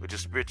with your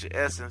spiritual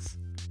essence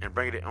and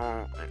bring it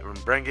on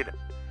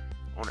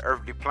the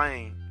earthly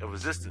plane of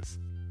existence,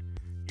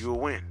 you will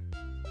win.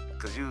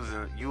 Because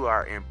you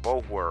are in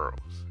both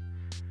worlds.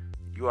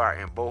 You are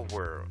in both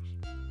worlds.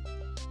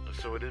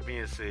 So with this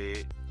being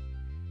said,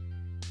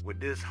 with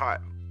this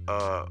hot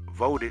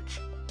voltage,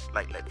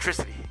 like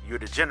electricity, you're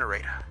the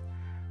generator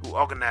who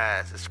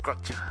organizes the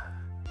structure.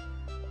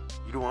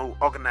 You're the one who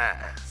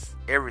organizes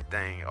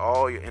everything,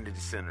 all your energy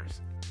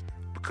centers.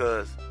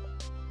 Because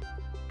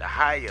the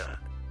higher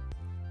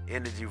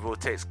energy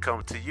vortex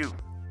come to you,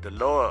 the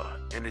lower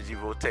energy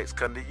vortex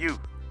come to you.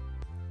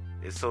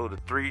 And so the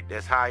 3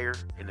 that's higher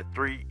and the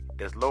 3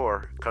 that's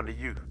lower come to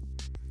you.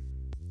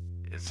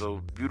 And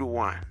so you the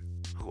one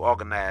who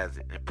organize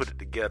it and put it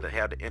together,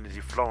 have the energy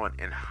flowing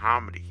in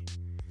harmony.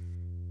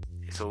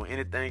 And so when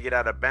anything get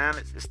out of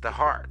balance, it's the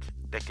heart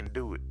that can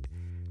do it.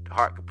 The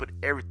heart can put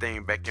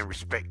everything back in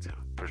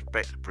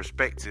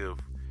perspective.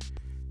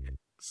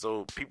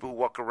 So people who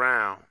walk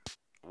around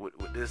with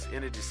this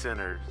energy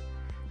centers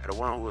are the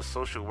one who are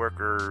social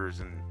workers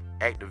and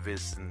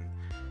activists and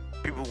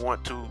people who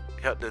want to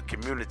help the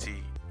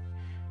community,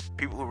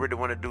 people who really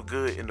want to do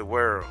good in the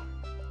world.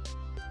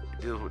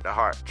 It deals with the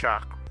heart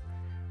chakra,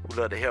 who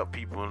love to help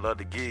people and love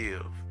to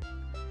give.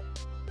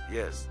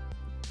 Yes.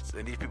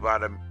 and these people are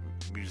the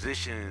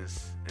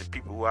musicians, and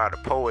people who are the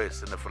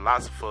poets and the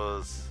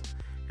philosophers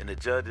and the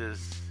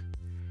judges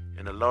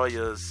and the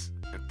lawyers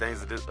and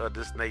things of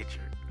this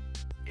nature.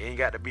 It ain't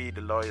got to be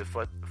the lawyer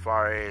for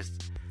far as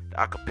the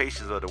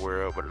occupations of the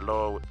world, but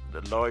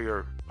the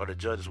lawyer or the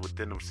judges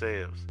within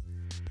themselves.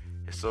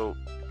 And so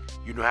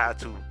you know how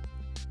to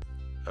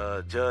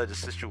judge a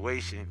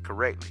situation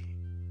correctly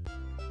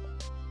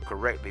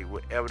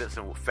with evidence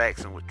and with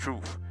facts and with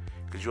truth,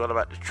 because you're all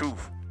about the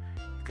truth.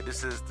 Because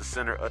this is the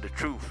center of the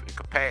truth and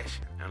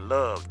compassion and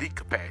love, deep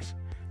compassion,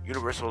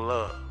 universal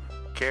love,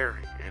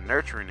 caring and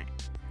nurturing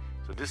it.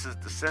 So this is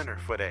the center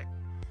for that.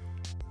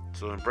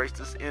 So embrace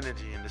this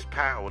energy and this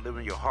power. Live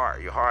in your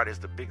heart. Your heart is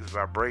the biggest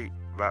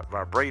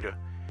vibrator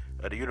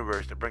of the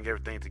universe to bring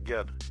everything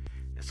together.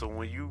 And so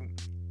when you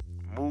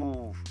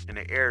move in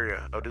the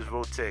area of this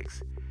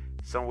vortex,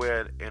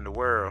 somewhere in the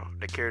world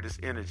that carry this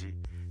energy,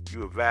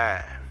 you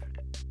vibe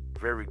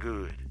very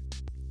good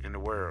in the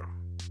world.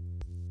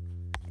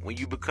 When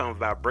you become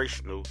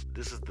vibrational,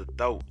 this is the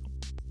thought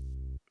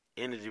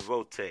energy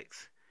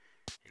vortex.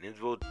 And this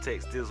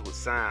vortex deals with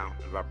sound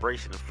and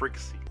vibration and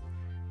frequency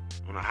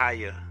on a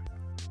higher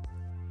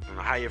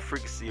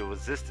frequency of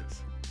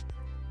resistance.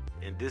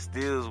 And this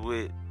deals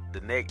with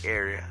the neck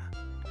area,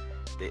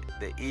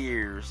 the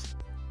ears,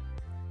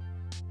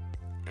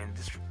 and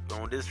this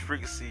on this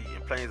frequency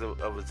and planes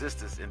of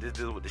resistance, and this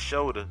deals with the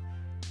shoulder.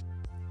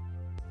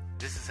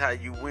 This is how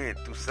you win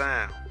through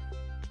sound.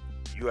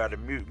 You are the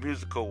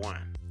musical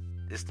one.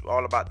 It's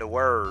all about the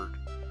word,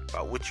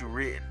 about what you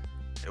written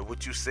and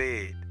what you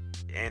said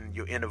and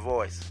your inner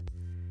voice.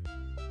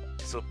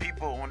 So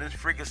people on this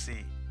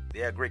frequency,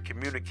 they are great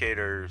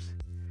communicators.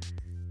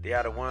 They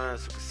are the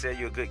ones who can sell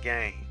you a good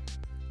game.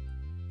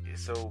 And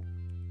so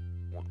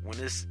when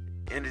this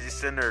energy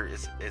center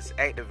is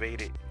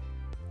activated,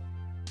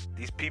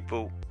 these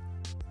people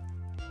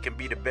can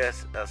be the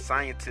best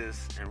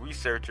scientists and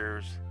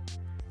researchers,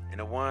 and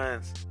the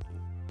ones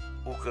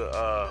who could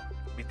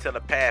be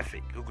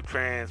telepathic, who could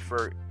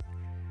transfer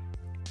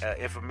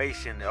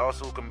information, and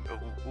also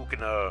who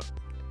can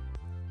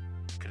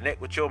connect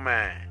with your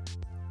mind,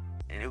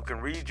 and who can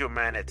read your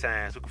mind at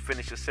times, who can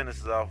finish your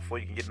sentences off before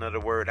you can get another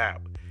word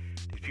out.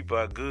 These people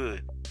are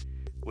good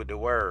with the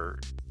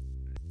word.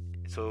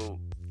 So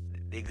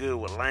they're good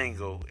with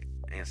lingo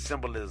and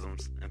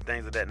symbolisms and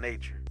things of that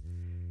nature.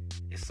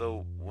 And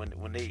so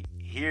when they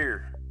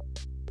hear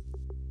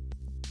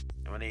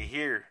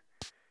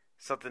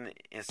something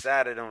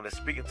inside of them that's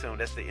speaking to them,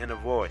 that's the inner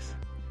voice.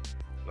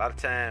 A lot of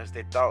times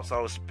their thoughts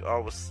always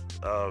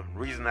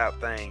reason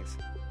out things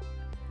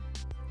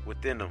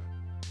within them.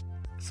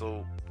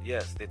 So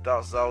yes, their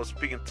thoughts are always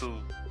speaking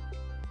to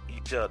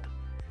each other.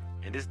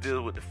 And this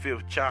deals with the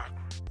fifth chakra,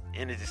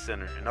 energy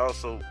center. And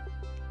also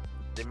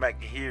they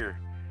might hear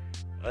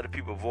other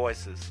people's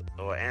voices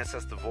or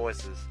ancestor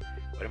voices,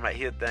 or they might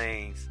hear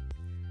things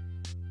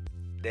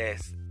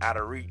that's out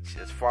of reach,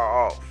 that's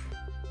far off.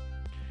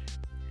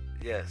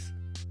 Yes.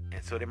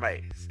 And so it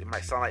might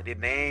sound like their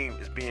name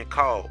is being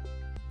called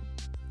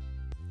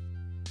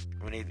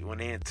when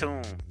they're in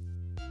tune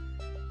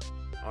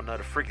on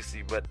another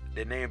frequency, but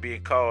their name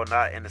being called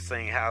not in the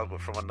same house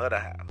but from another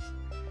house.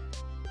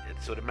 And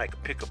so they might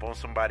pick up on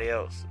somebody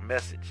else's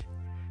message.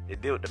 They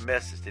deal with the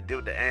message, they deal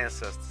with the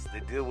ancestors, they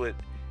deal with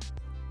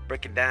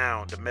breaking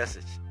down the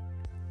message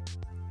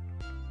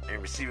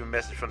and receiving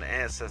message from the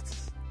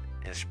ancestors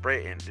and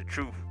spreading the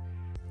truth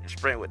and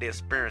spreading what they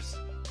experience,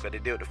 because they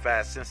deal with the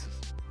five senses.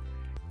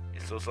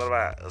 And so it's all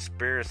about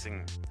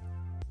experiencing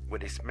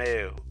what they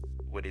smell,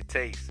 what they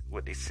taste,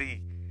 what they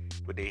see,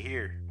 what they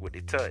hear, what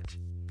they touch.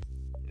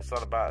 It's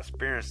all about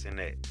experiencing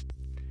that.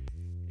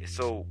 And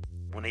so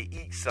when they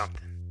eat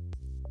something,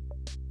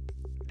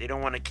 they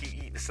don't want to keep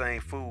eating the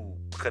same food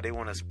because they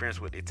want to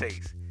experience what they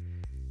taste.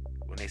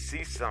 When they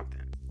see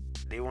something,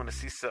 they want to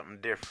see something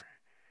different.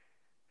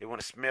 They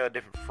want to smell a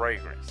different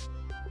fragrance.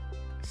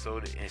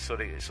 So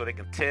they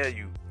can tell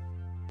you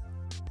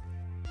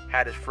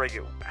how this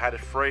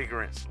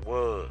fragrance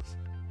was.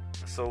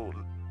 And so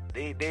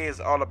they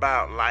is all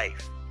about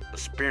life,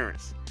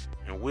 experience,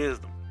 and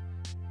wisdom.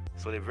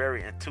 So they're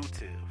very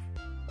intuitive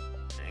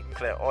and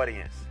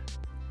clairaudience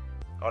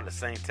all at the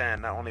same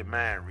time, not only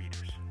mind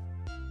readers.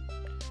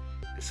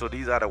 And so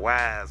these are the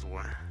wise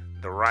ones,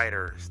 the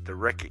writers, the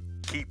record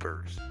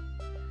keepers.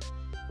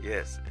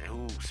 Yes, and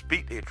who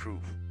speak their truth.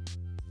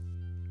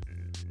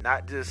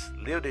 Not just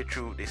live their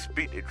truth, they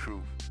speak their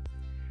truth.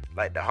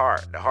 Like the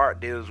heart. The heart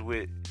deals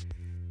with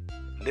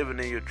living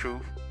in your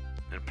truth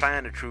and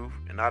applying the truth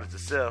and knowledge of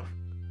self.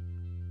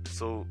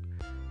 So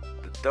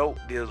the thought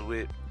deals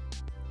with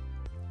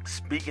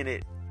speaking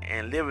it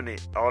and living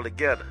it all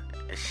together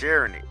and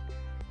sharing it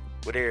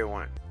with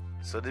everyone.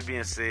 So this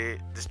being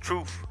said, this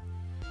truth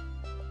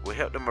will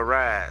help them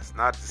arise,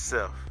 knowledge of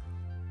self.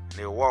 And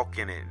they'll walk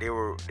in it. They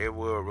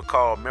will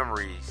recall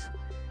memories.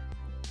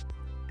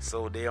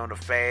 So they're on the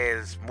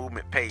fast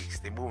movement pace.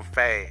 They're moving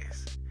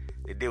fast.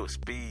 They deal with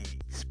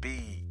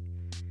speed.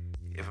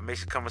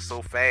 Information coming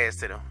so fast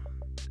to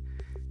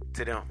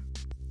them,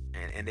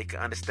 and they can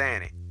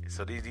understand it.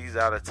 So these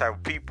are the type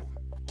of people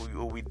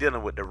who we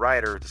dealing with, the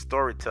writers, the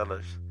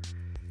storytellers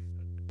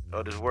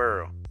of this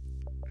world,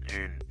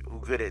 and who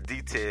good at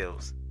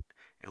details,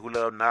 and who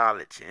love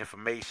knowledge and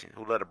information,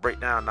 who love to break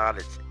down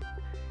knowledge,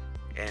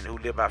 and who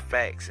live by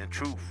facts and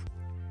truth.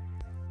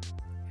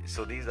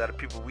 So these are the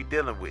people we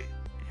dealing with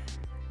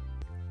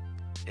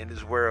in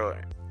this world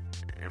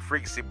and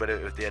frequency. But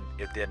if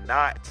they're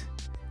not,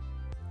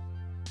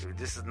 if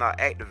this is not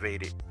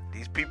activated,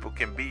 these people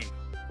can be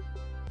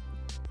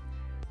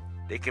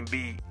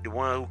the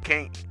one who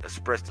can't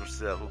express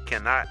themselves, who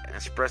cannot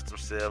express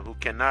themselves, who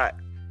cannot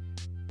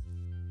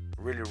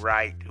really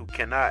write, who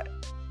cannot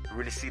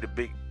really see the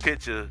big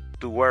picture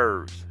through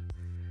words,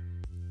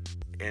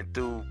 and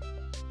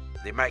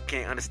they might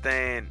can't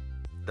understand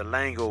the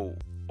lingo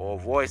or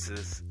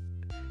voices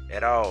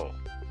at all.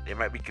 They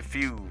might be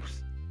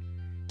confused,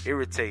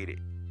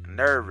 irritated,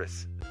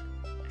 nervous,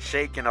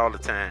 shaking all the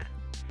time.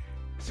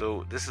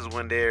 So this is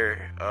when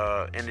their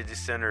energy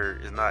center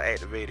is not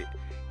activated,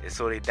 and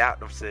so they doubt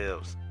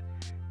themselves.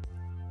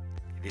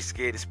 They're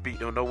scared to speak,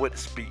 don't know what to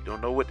speak,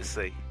 don't know what to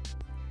say.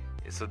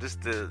 And so this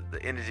is the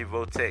energy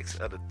vortex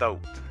of the throat,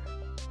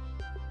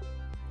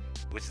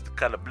 which is the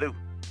color blue.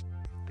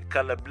 The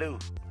color blue.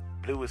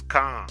 Blue is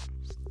calm.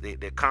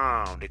 They're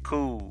calm, they're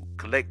cool,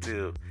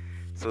 collective.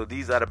 So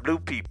these are the blue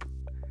people.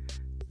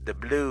 The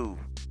blue,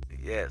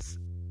 yes.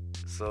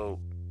 So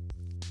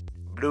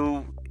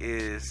blue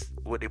is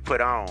what they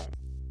put on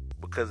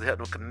because it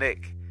helps them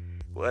connect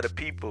with other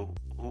people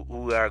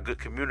who are good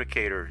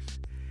communicators.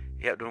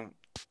 It helps them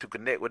to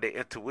connect with their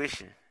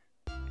intuition.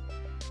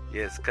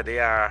 Yes, because they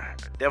are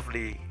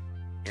definitely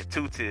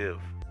intuitive,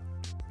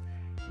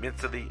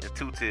 mentally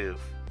intuitive,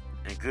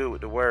 and good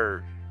with the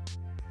word.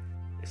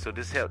 And so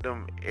this helped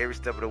them every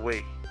step of the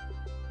way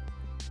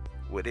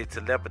with their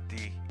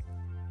telepathy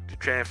to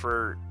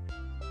transfer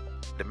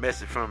the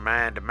message from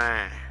mind to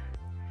mind.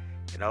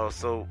 And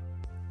also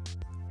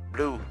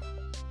blue,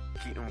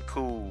 keep them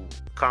cool,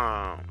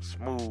 calm,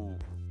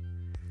 smooth.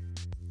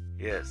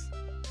 Yes,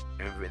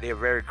 and they're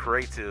very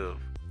creative.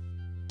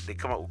 They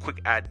come up with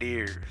quick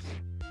ideas.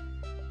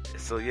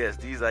 So yes,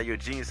 these are your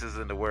geniuses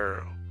in the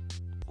world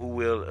who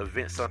will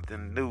invent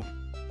something new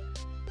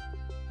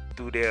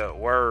through their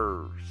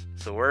words.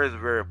 So words are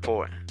very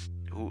important.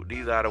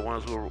 These are the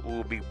ones who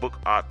will be book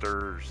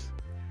authors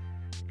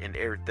and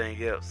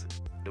everything else.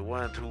 The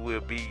ones who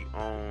will be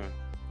on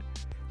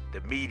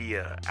the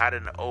media, out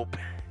in the open,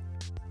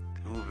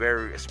 who are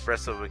very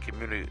expressive and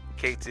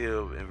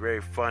communicative and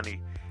very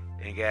funny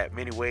and got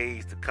many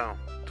ways to come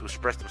to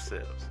express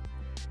themselves.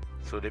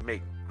 So they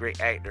make great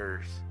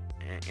actors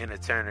and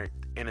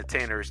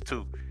entertainers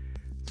too.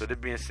 So that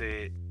being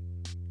said,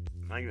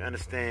 now you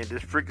understand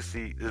this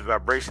frequency, this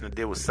vibration to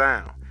deal with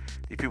sound.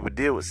 These people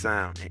deal with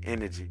sound and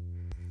energy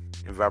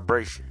and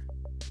vibration.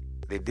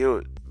 They deal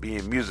with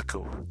being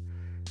musical.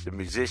 The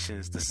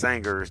musicians, the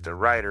singers, the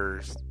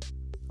writers,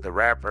 the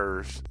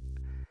rappers.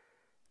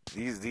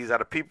 These are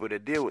the people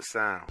that deal with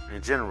sound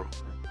in general,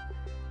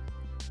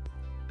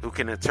 who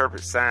can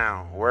interpret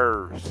sound,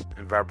 words,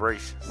 and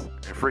vibrations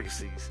and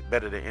frequencies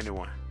better than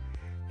anyone.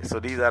 And so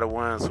these are the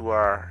ones who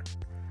are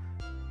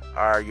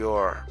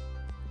your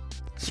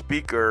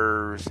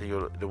speakers,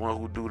 and the one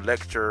who do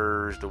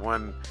lectures, the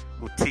one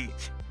who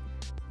teach,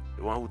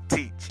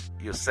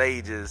 your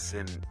sages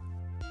and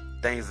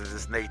things of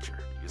this nature.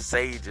 Your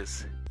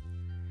sages.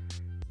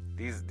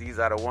 These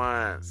are the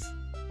ones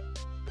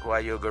who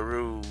are your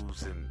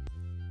gurus and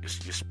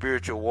your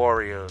spiritual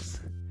warriors,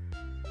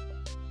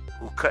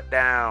 who cut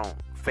down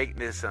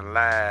fakeness and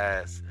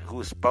lies, who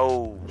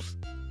expose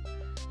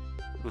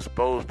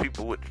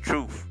people with the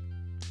truth.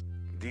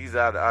 These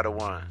are the other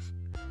ones.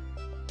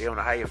 They're on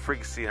a higher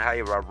frequency and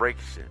higher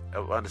vibration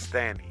of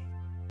understanding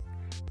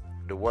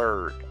the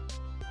word.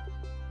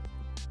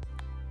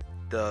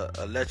 The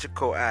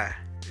electrical eye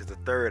is the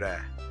third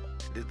eye.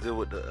 They deal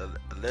with the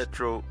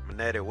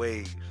electromagnetic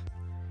waves.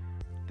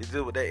 They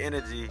deal with that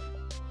energy.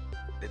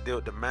 They deal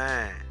with the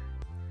mind.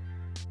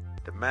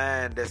 The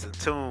mind that's in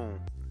tune,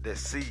 that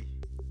see.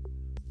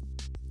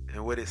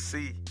 And what it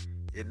see,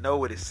 it know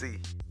what it see.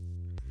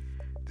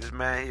 This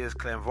man here is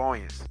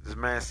clairvoyance. This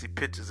man see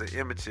pictures and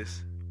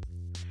images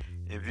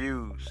and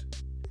views.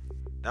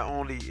 Not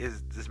only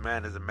is this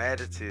man is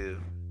imaginative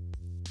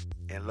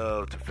and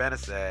love to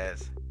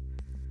fantasize,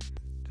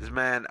 this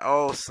man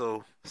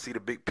also see the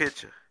big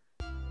picture.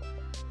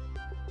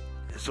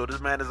 And so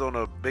this man is on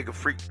a bigger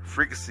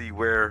frequency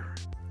where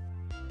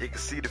it can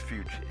see the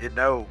future. It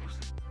knows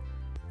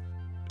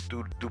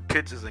through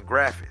pictures and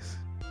graphics.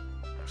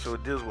 So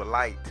it deals with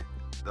light,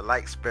 the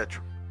light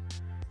spectrum.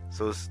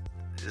 So it's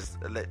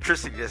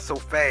electricity that's so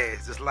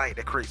fast, this light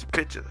that creates a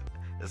picture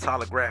that's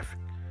holographic.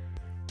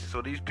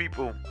 So these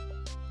people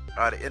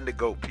are the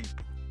indigo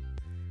people.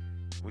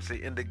 We say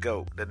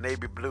indigo, the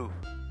navy blue,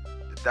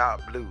 the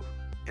dark blue,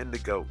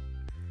 indigo.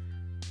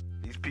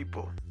 These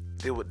people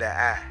deal with that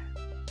eye,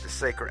 the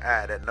sacred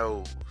eye that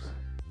knows.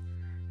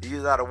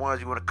 These are the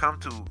ones you want to come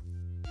to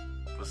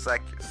for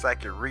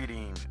psychic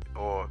reading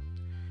or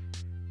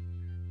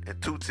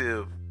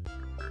intuitive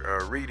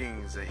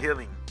readings and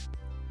healing.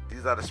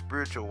 These are the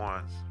spiritual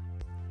ones.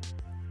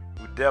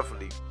 who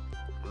definitely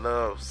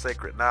love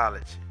sacred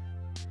knowledge.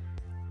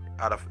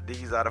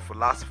 These are the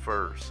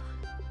philosophers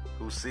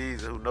who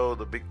sees and who knows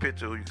the big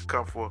picture, who you can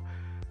come for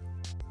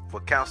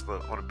counselor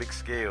on a big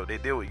scale. They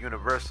deal with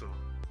universal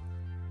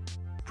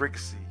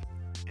frequency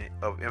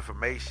of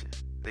information.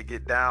 They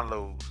get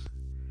downloads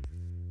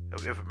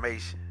of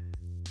information,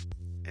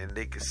 and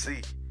they can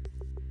see.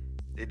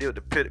 They deal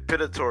with the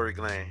pituitary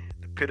gland.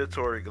 The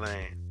pituitary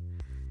gland,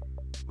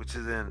 which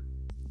is in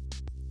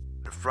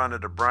the front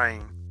of the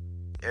brain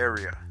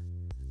area.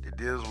 It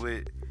deals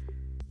with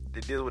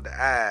the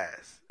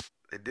eyes.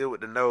 They deal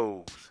with the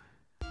nose.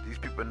 These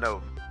people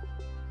know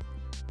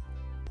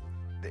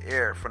the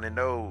air from the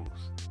nose.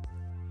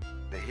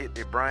 They hit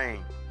their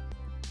brain.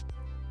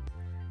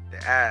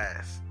 The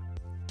eyes,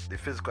 the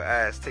physical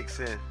eyes takes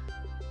in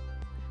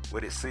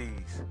what it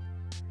sees.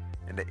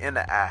 And the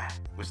inner eye,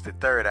 which is the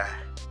third eye,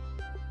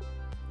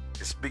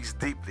 it speaks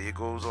deeply. It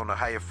goes on a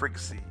higher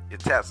frequency. It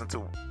taps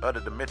into other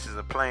dimensions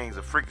and planes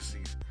of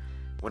frequencies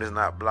when it's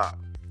not blocked.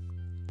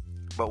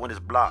 But when it's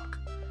blocked,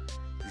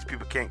 these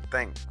people can't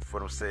think for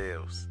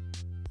themselves.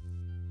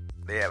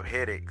 They have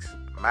headaches,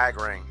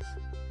 migraines.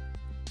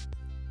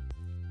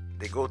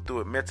 They go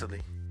through it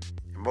mentally,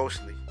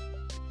 emotionally.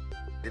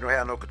 They don't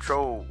have no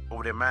control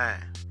over their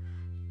mind.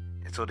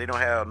 And so they don't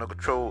have no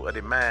control of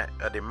their mind.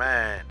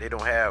 They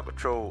don't have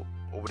control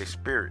over their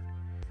spirit.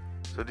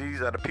 So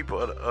these are the people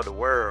of the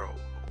world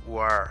who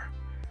are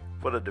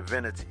full of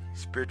divinity,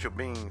 spiritual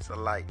beings of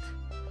light.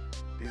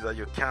 These are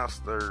your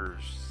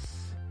counselors,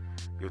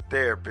 your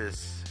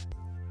therapists.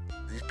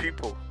 These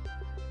people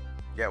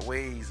got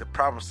ways of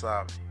problem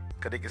solving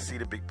because they can see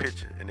the big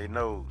picture in their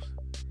nose.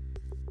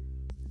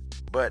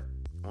 But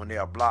when they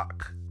are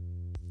blocked,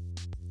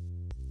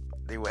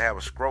 they will have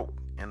a stroke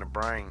in the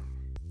brain.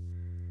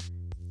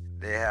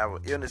 They have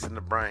an illness in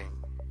the brain.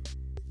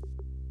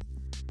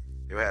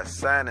 They will have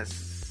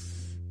sinus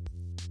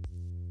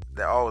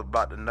that always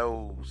block the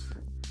nose.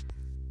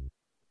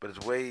 But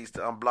it's ways to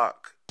unblock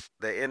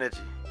their energy.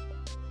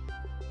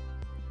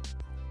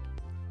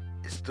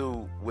 It's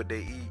through what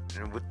they eat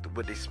and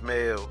what they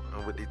smell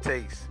and what they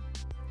taste.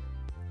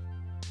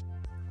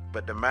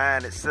 But the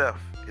mind itself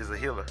is a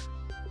healer.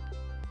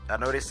 I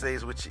know they say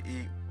it's what you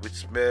eat, what you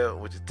smell,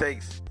 what you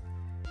taste.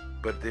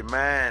 But if their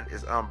mind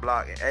is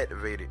unblocked and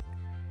activated,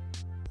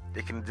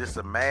 they can just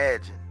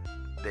imagine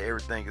that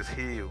everything is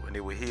healed, and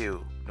they will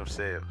heal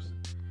themselves.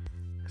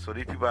 So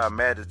these people are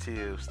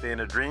imaginative, stay in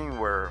a dream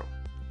world.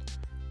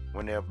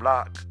 When they're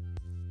blocked,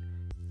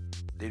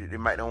 they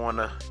might not want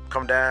to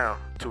come down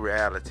to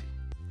reality.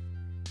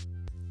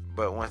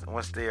 But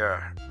once they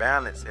are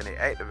balanced and they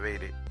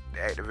activated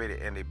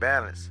and they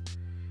balanced,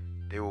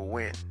 they will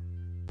win.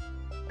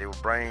 They will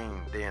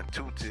bring their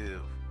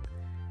intuitive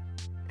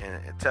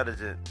and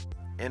intelligent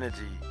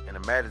energy and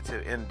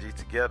imaginative energy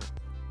together,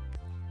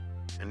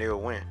 and they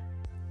will win.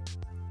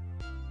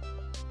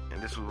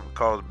 And this is what we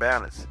call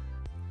balance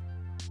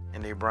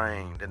in their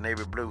brain, the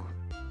navy blue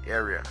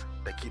area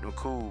that keep them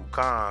cool,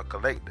 calm,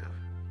 collective,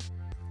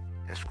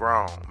 and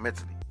strong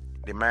mentally.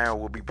 Their mind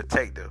will be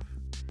protective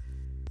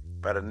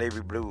by the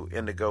navy blue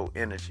indigo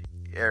energy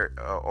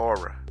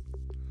aura.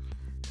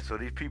 And so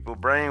these people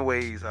brain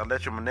waves are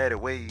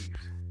electromagnetic waves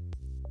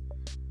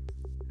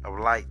of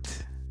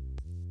light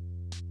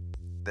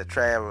that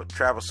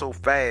travel so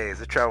fast,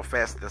 they travel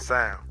faster than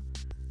sound.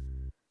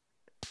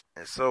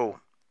 And so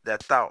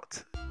that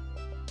thought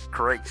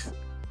creates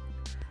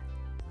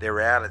their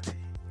reality.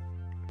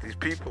 These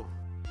people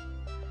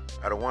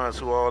are the ones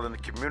who are all in the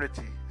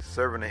community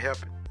serving and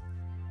helping.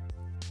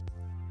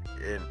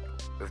 And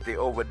if they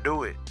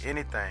overdo it,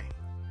 anything,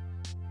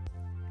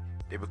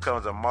 it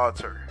becomes a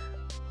martyr,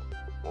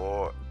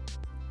 or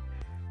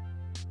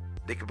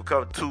they can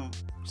become too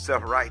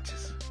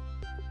self-righteous.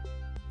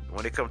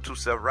 When they become too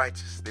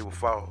self-righteous, they will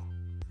fall.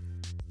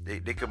 They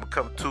can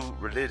become too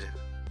religious,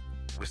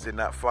 which they're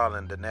not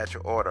following the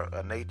natural order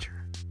of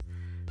nature.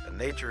 And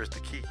nature is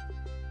the key,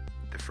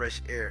 the fresh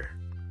air.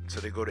 So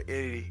they go to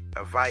any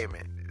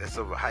environment that's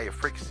of a higher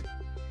frequency,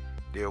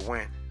 they'll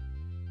win.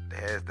 That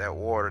has that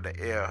water, the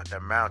air,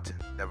 that mountain,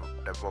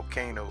 that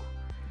volcano,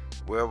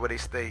 wherever they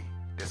stay,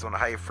 that's on a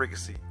higher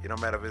frequency. It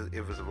don't matter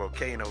if it's a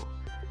volcano,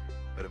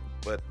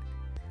 but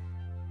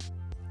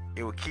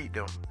it will keep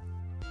them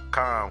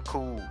calm,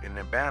 cool, and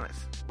in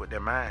balance with their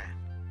mind.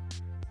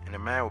 And the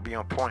mind will be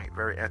on point,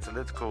 very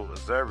analytical,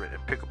 observant,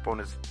 and pick up on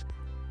this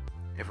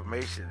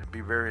information and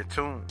be very in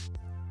tune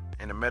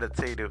in a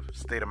meditative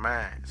state of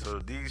mind. So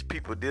these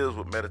people deals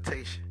with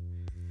meditation.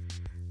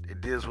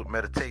 It deals with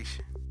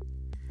meditation.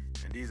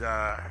 And these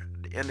are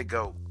the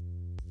indigo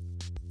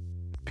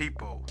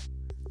people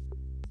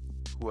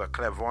who are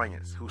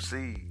clairvoyants, who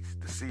sees,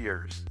 the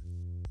seers.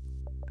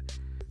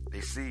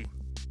 They see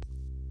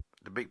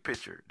the big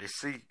picture. They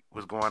see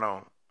what's going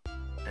on.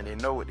 And they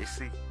know what they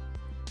see.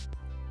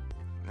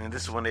 And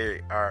this is when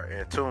they are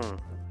in tune.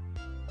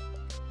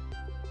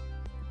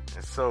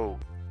 And so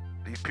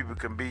these people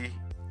can be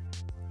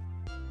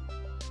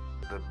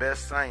the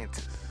best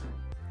scientists.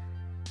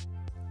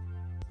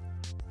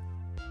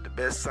 The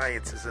best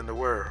scientists in the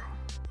world.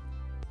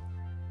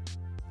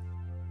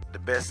 the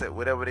best at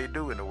whatever they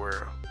do in the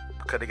world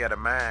because they got a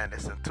mind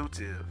that's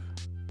intuitive.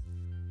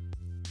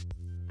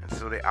 And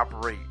so they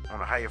operate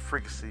on a higher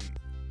frequency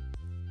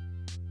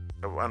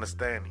of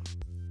understanding.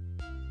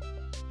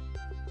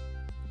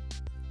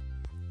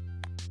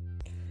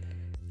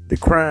 The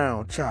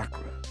crown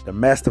chakra, the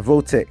master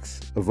vortex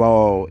of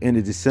all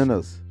energy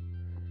centers.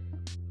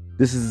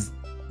 This is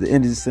the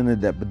energy center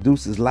that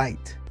produces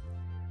light,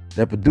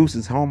 that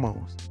produces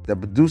hormones, that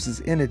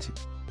produces energy.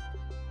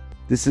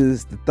 This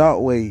is the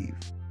thought wave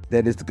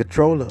that is the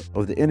controller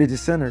of the energy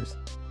centers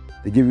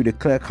to give you the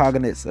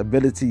claircognizance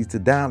ability to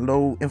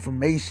download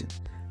information.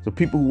 So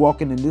people who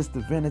walking in this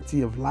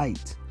divinity of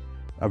light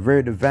are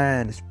very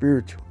divine and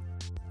spiritual.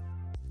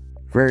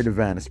 Very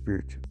divine and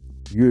spiritual.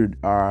 You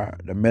are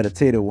the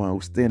meditative one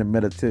who stay in a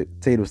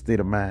meditative state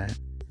of mind.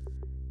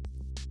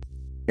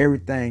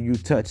 Everything you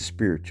touch is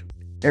spiritual.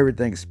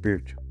 Everything is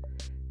spiritual.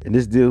 And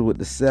this deals with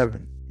the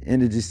 7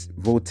 energy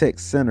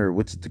vortex center,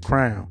 which is the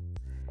crown.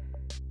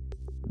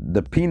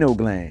 The pineal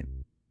gland.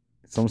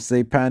 Some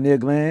say pineal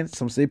gland,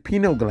 some say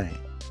pineal gland.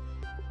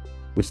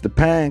 Which the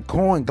pine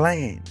cone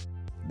gland.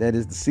 That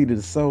is the seat of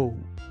the soul.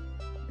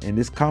 And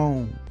this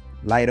cone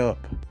light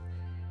up.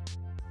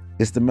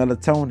 It's the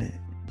melatonin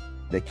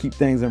that keep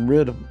things in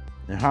rhythm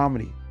and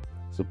harmony.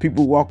 So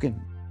people walking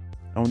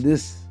on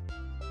this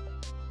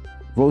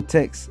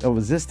vortex of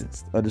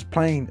existence, or this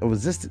plane of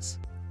existence,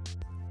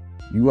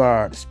 you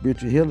are the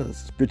spiritual healers,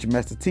 spiritual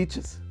master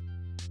teachers.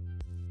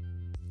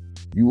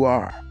 You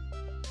are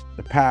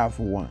the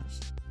powerful ones.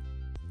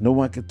 No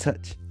one can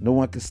touch, no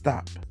one can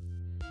stop.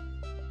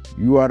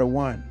 You are the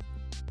one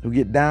who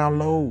get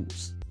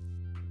downloads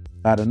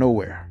out of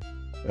nowhere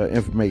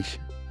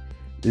information.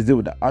 This deal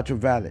with the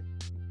ultraviolet,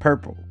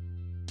 purple,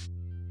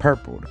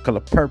 the color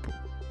purple.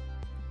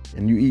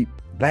 And you eat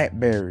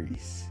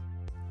blackberries,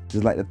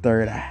 just like the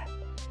third eye.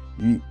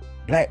 You eat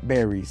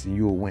blackberries and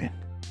you will win.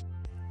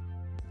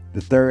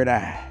 The third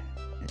eye,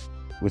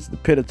 which is the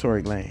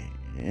pituitary gland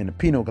and the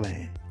pineal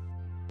gland.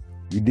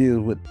 You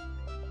deal with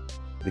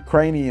the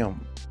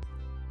cranium.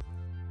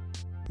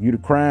 You the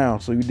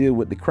crown, so you deal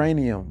with the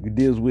cranium. You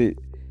deal with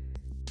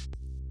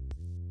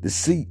the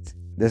seat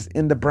that's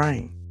in the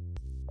brain.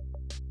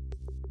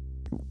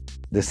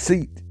 The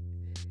seat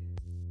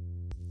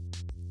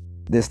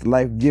that's the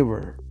life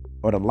giver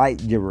or the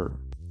light giver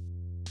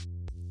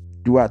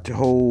throughout the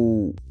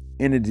whole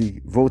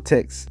energy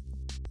vortex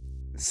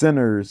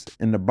centers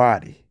in the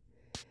body.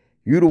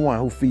 You're the one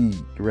who feed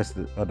the rest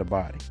of the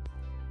body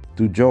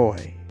through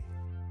joy,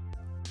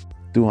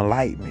 through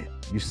enlightenment.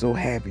 You're so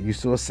happy, you're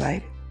so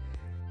excited.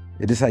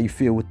 And this is how you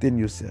feel within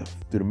yourself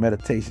through the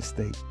meditation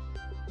state.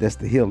 That's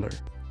the healer.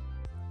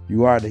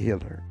 You are the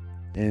healer.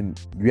 And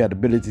you have the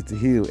ability to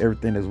heal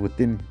everything that's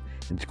within you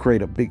and to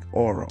create a big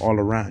aura all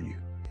around you.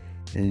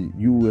 And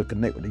you will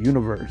connect with the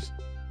universe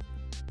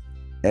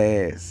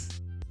as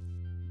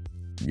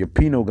your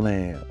pineal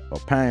gland or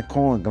pine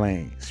cone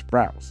gland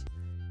sprouts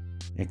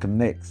and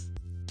connects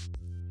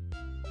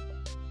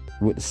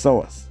with the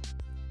source.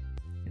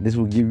 And this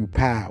will give you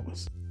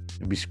powers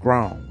and be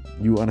strong.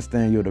 You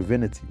understand your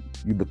divinity.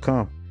 You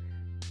become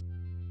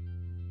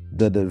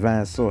the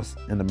divine source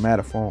in the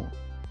matter form,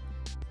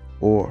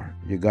 or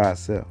your God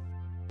self,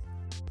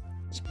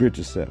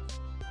 spiritual self.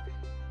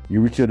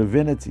 You reach your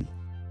divinity.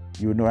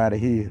 You will know how to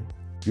heal.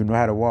 You know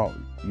how to walk.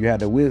 You have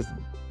the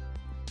wisdom.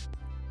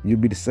 You'll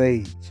be the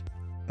sage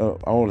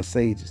of all the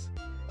sages.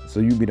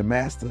 So you'll be the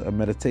master of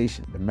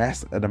meditation, the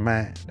master of the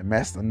mind, the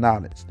master of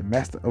knowledge, the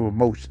master of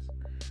emotions,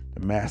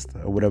 the master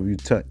of whatever you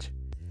touch.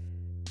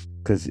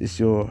 Because it's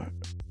your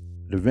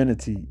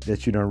divinity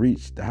that you don't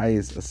reach the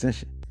highest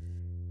ascension.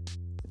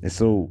 And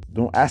so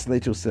don't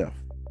isolate yourself.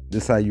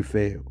 This is how you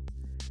fail.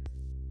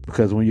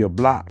 Because when you're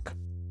blocked,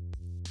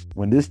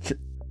 when this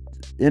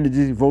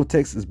energy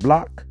vortex is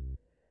blocked,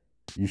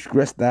 you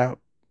stressed out,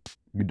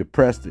 you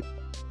depressed it,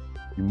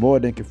 you're more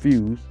than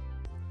confused,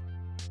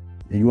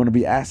 and you want to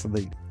be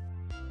isolated.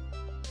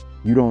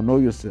 You don't know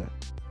yourself.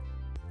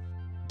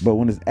 But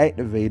when it's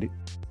activated,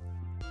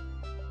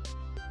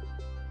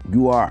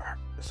 you are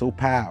so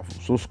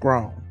powerful, so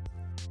strong.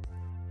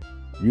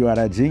 You are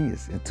that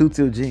genius,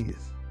 intuitive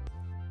genius.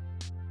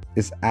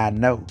 It's I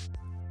know.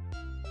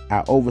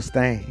 I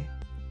overstand.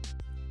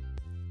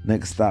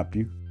 Nothing can stop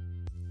you.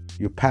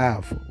 You're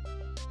powerful.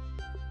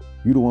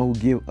 You're the one who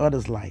give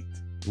others light,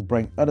 who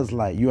bring others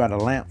light. You are the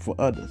lamp for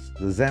others,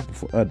 the example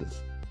for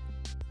others.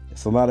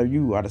 So a lot of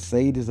you are the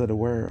sages of the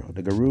world,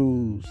 the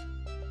gurus,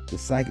 the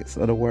psychics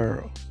of the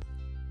world,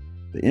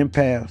 the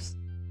empaths,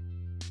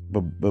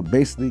 but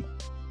basically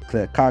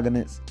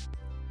claircognizance,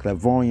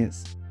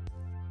 clairvoyance,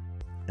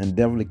 and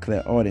definitely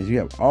clairaudience. You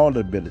have all the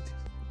abilities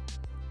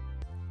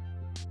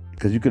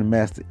because you can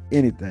master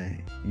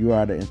anything. You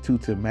are the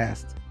intuitive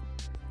master.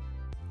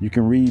 You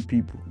can read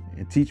people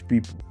and teach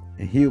people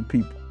and heal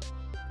people,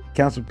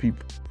 counsel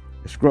people,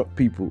 instruct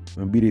people,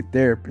 and be their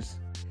therapist,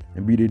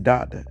 and be their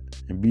doctor,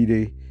 and be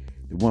the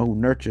one who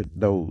nurtured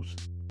those.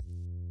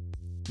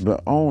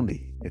 But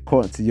only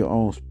according to your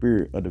own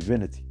spirit or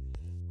divinity,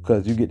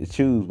 because you get to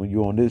choose when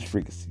you're on this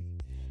frequency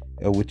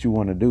of what you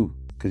want to do,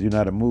 because you're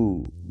not a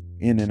move.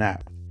 in and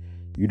out.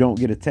 You don't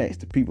get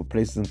attached to people,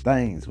 places, and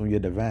things when you're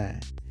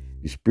divine.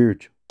 You're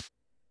spiritual.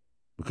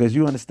 Because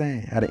you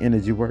understand how the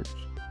energy works.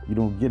 You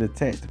don't get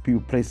attached to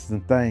people, places,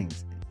 and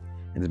things.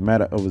 And it's a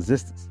matter of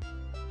existence.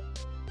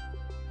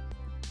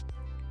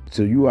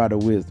 So you are the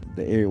wisdom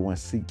that everyone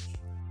seeks.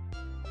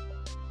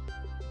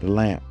 The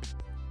lamp.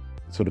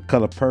 So the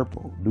color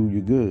purple do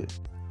you good.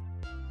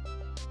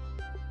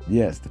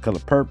 Yes, the color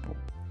purple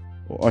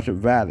or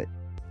ultraviolet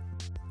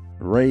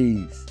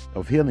rays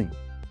of healing.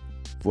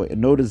 For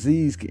no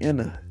disease can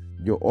enter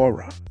your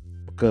aura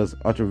because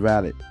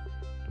ultraviolet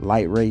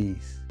light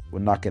rays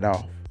will knock it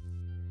off.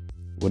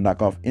 Will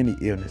knock off any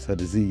illness or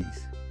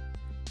disease.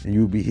 And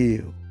you'll be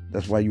healed.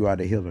 That's why you are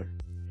the healer.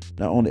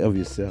 Not only of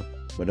yourself,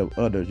 but of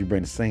others. You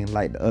bring the same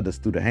light to others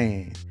through the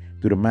hands,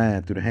 through the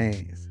mind, through the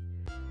hands,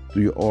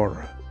 through your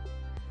aura.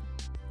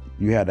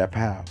 You have that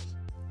power.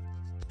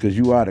 Because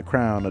you are the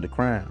crown of the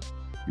crown.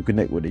 You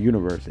connect with the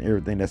universe and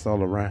everything that's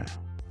all around.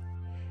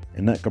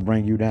 And nothing can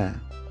bring you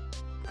down.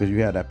 Because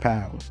you have that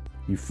power.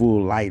 You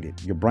full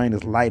lighted. Your brain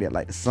is lighted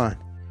like the sun.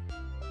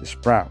 The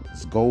sprout.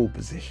 It's gold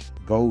position.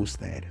 Gold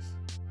status.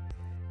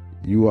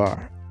 You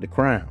are the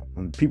crown.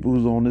 And people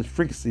who's on this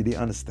frequency, they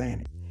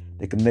understand it.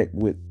 They connect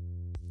with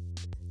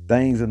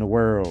things in the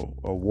world,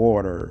 or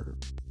water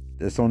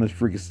that's on this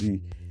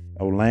frequency,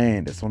 or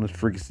land that's on this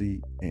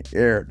frequency, and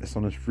air that's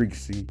on this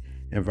frequency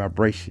and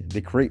vibration.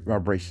 They create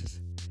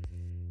vibrations.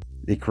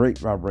 They create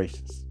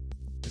vibrations.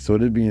 So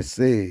this being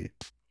said,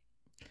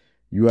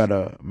 you are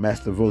the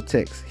master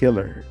vortex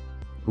healer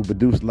who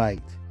produce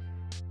light,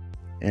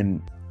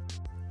 and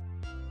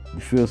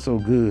you feel so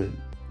good.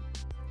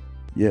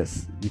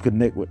 Yes, you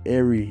connect with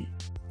every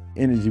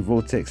energy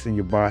vortex in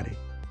your body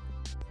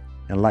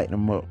and light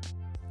them up.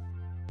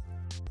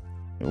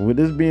 And with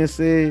this being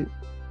said,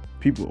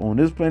 people on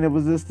this plane of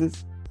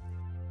existence,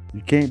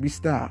 you can't be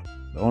stopped.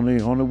 The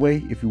only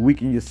way, if you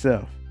weaken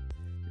yourself,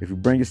 if you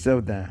bring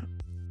yourself down,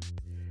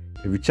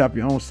 if you chop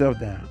your own self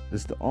down,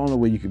 it's the only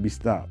way you can be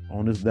stopped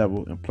on this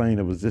level and plane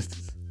of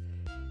existence.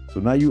 So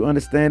now you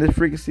understand this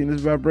frequency and this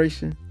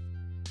vibration.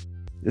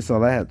 That's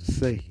all I have to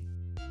say.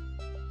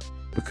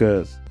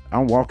 Because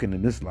I'm walking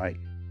in this light.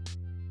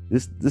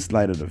 This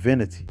light of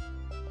divinity.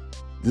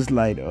 This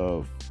light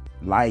of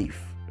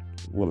life.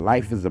 What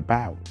life is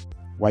about.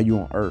 Why you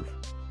on earth.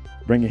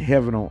 Bringing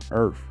heaven on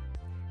earth.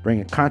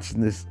 Bringing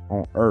consciousness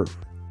on earth.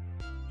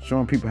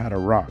 Showing people how to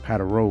rock, how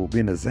to roll. Be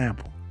an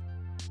example.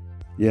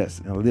 Yes,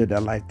 and live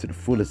that life to the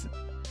fullest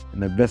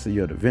and the best of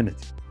your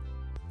divinity.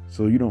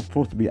 So you don't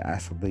supposed to be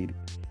isolated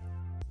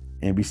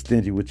and be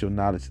stingy with your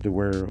knowledge of the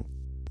world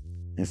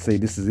and say,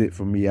 this is it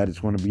for me. I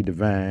just want to be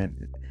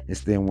divine and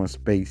stay in one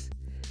space.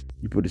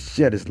 You put to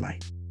share this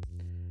light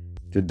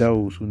to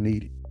those who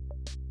need it.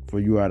 For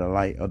you are the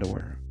light of the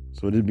world.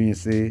 So this being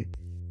said,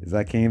 is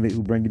I came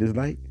who bring you this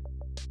light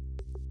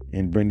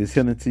and bring this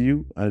healing to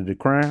you under the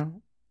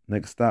crown.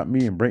 Next stop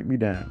me and break me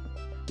down.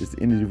 It's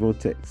the energy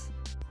vortex.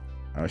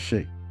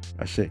 Ashe.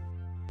 Ashe. I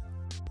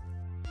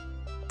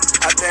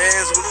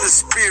dance with the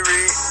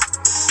spirit,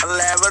 I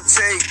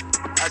levitate.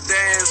 I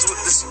dance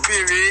with the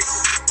spirit,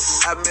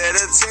 I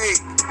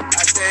meditate.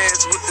 I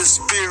dance with the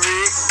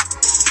spirit,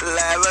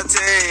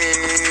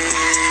 levitate.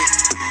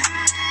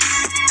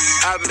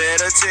 I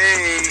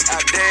meditate.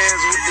 I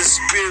dance with the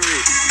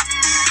spirit,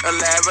 I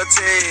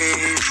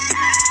levitate.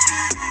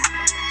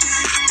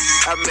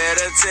 I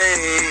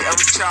meditate. I'm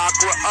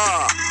chakra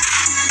up.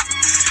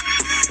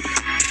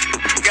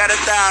 Got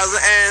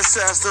 1,000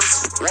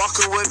 ancestors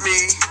walking with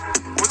me.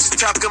 What you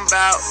talking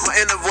about? My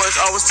inner voice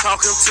always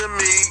talking to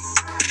me.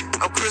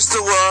 I'm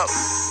crystal up.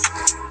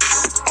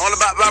 All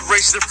about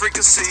vibration and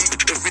frequency.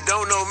 If you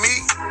don't know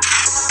me,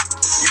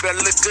 you better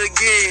look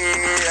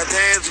again. I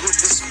dance with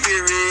the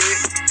spirit,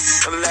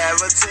 I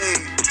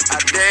levitate.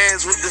 I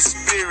dance with the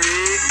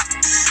spirit,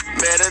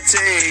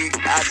 meditate.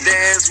 I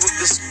dance with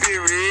the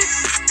spirit,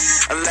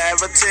 I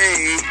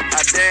levitate.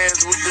 I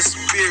dance with the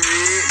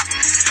spirit,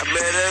 I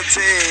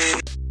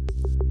meditate.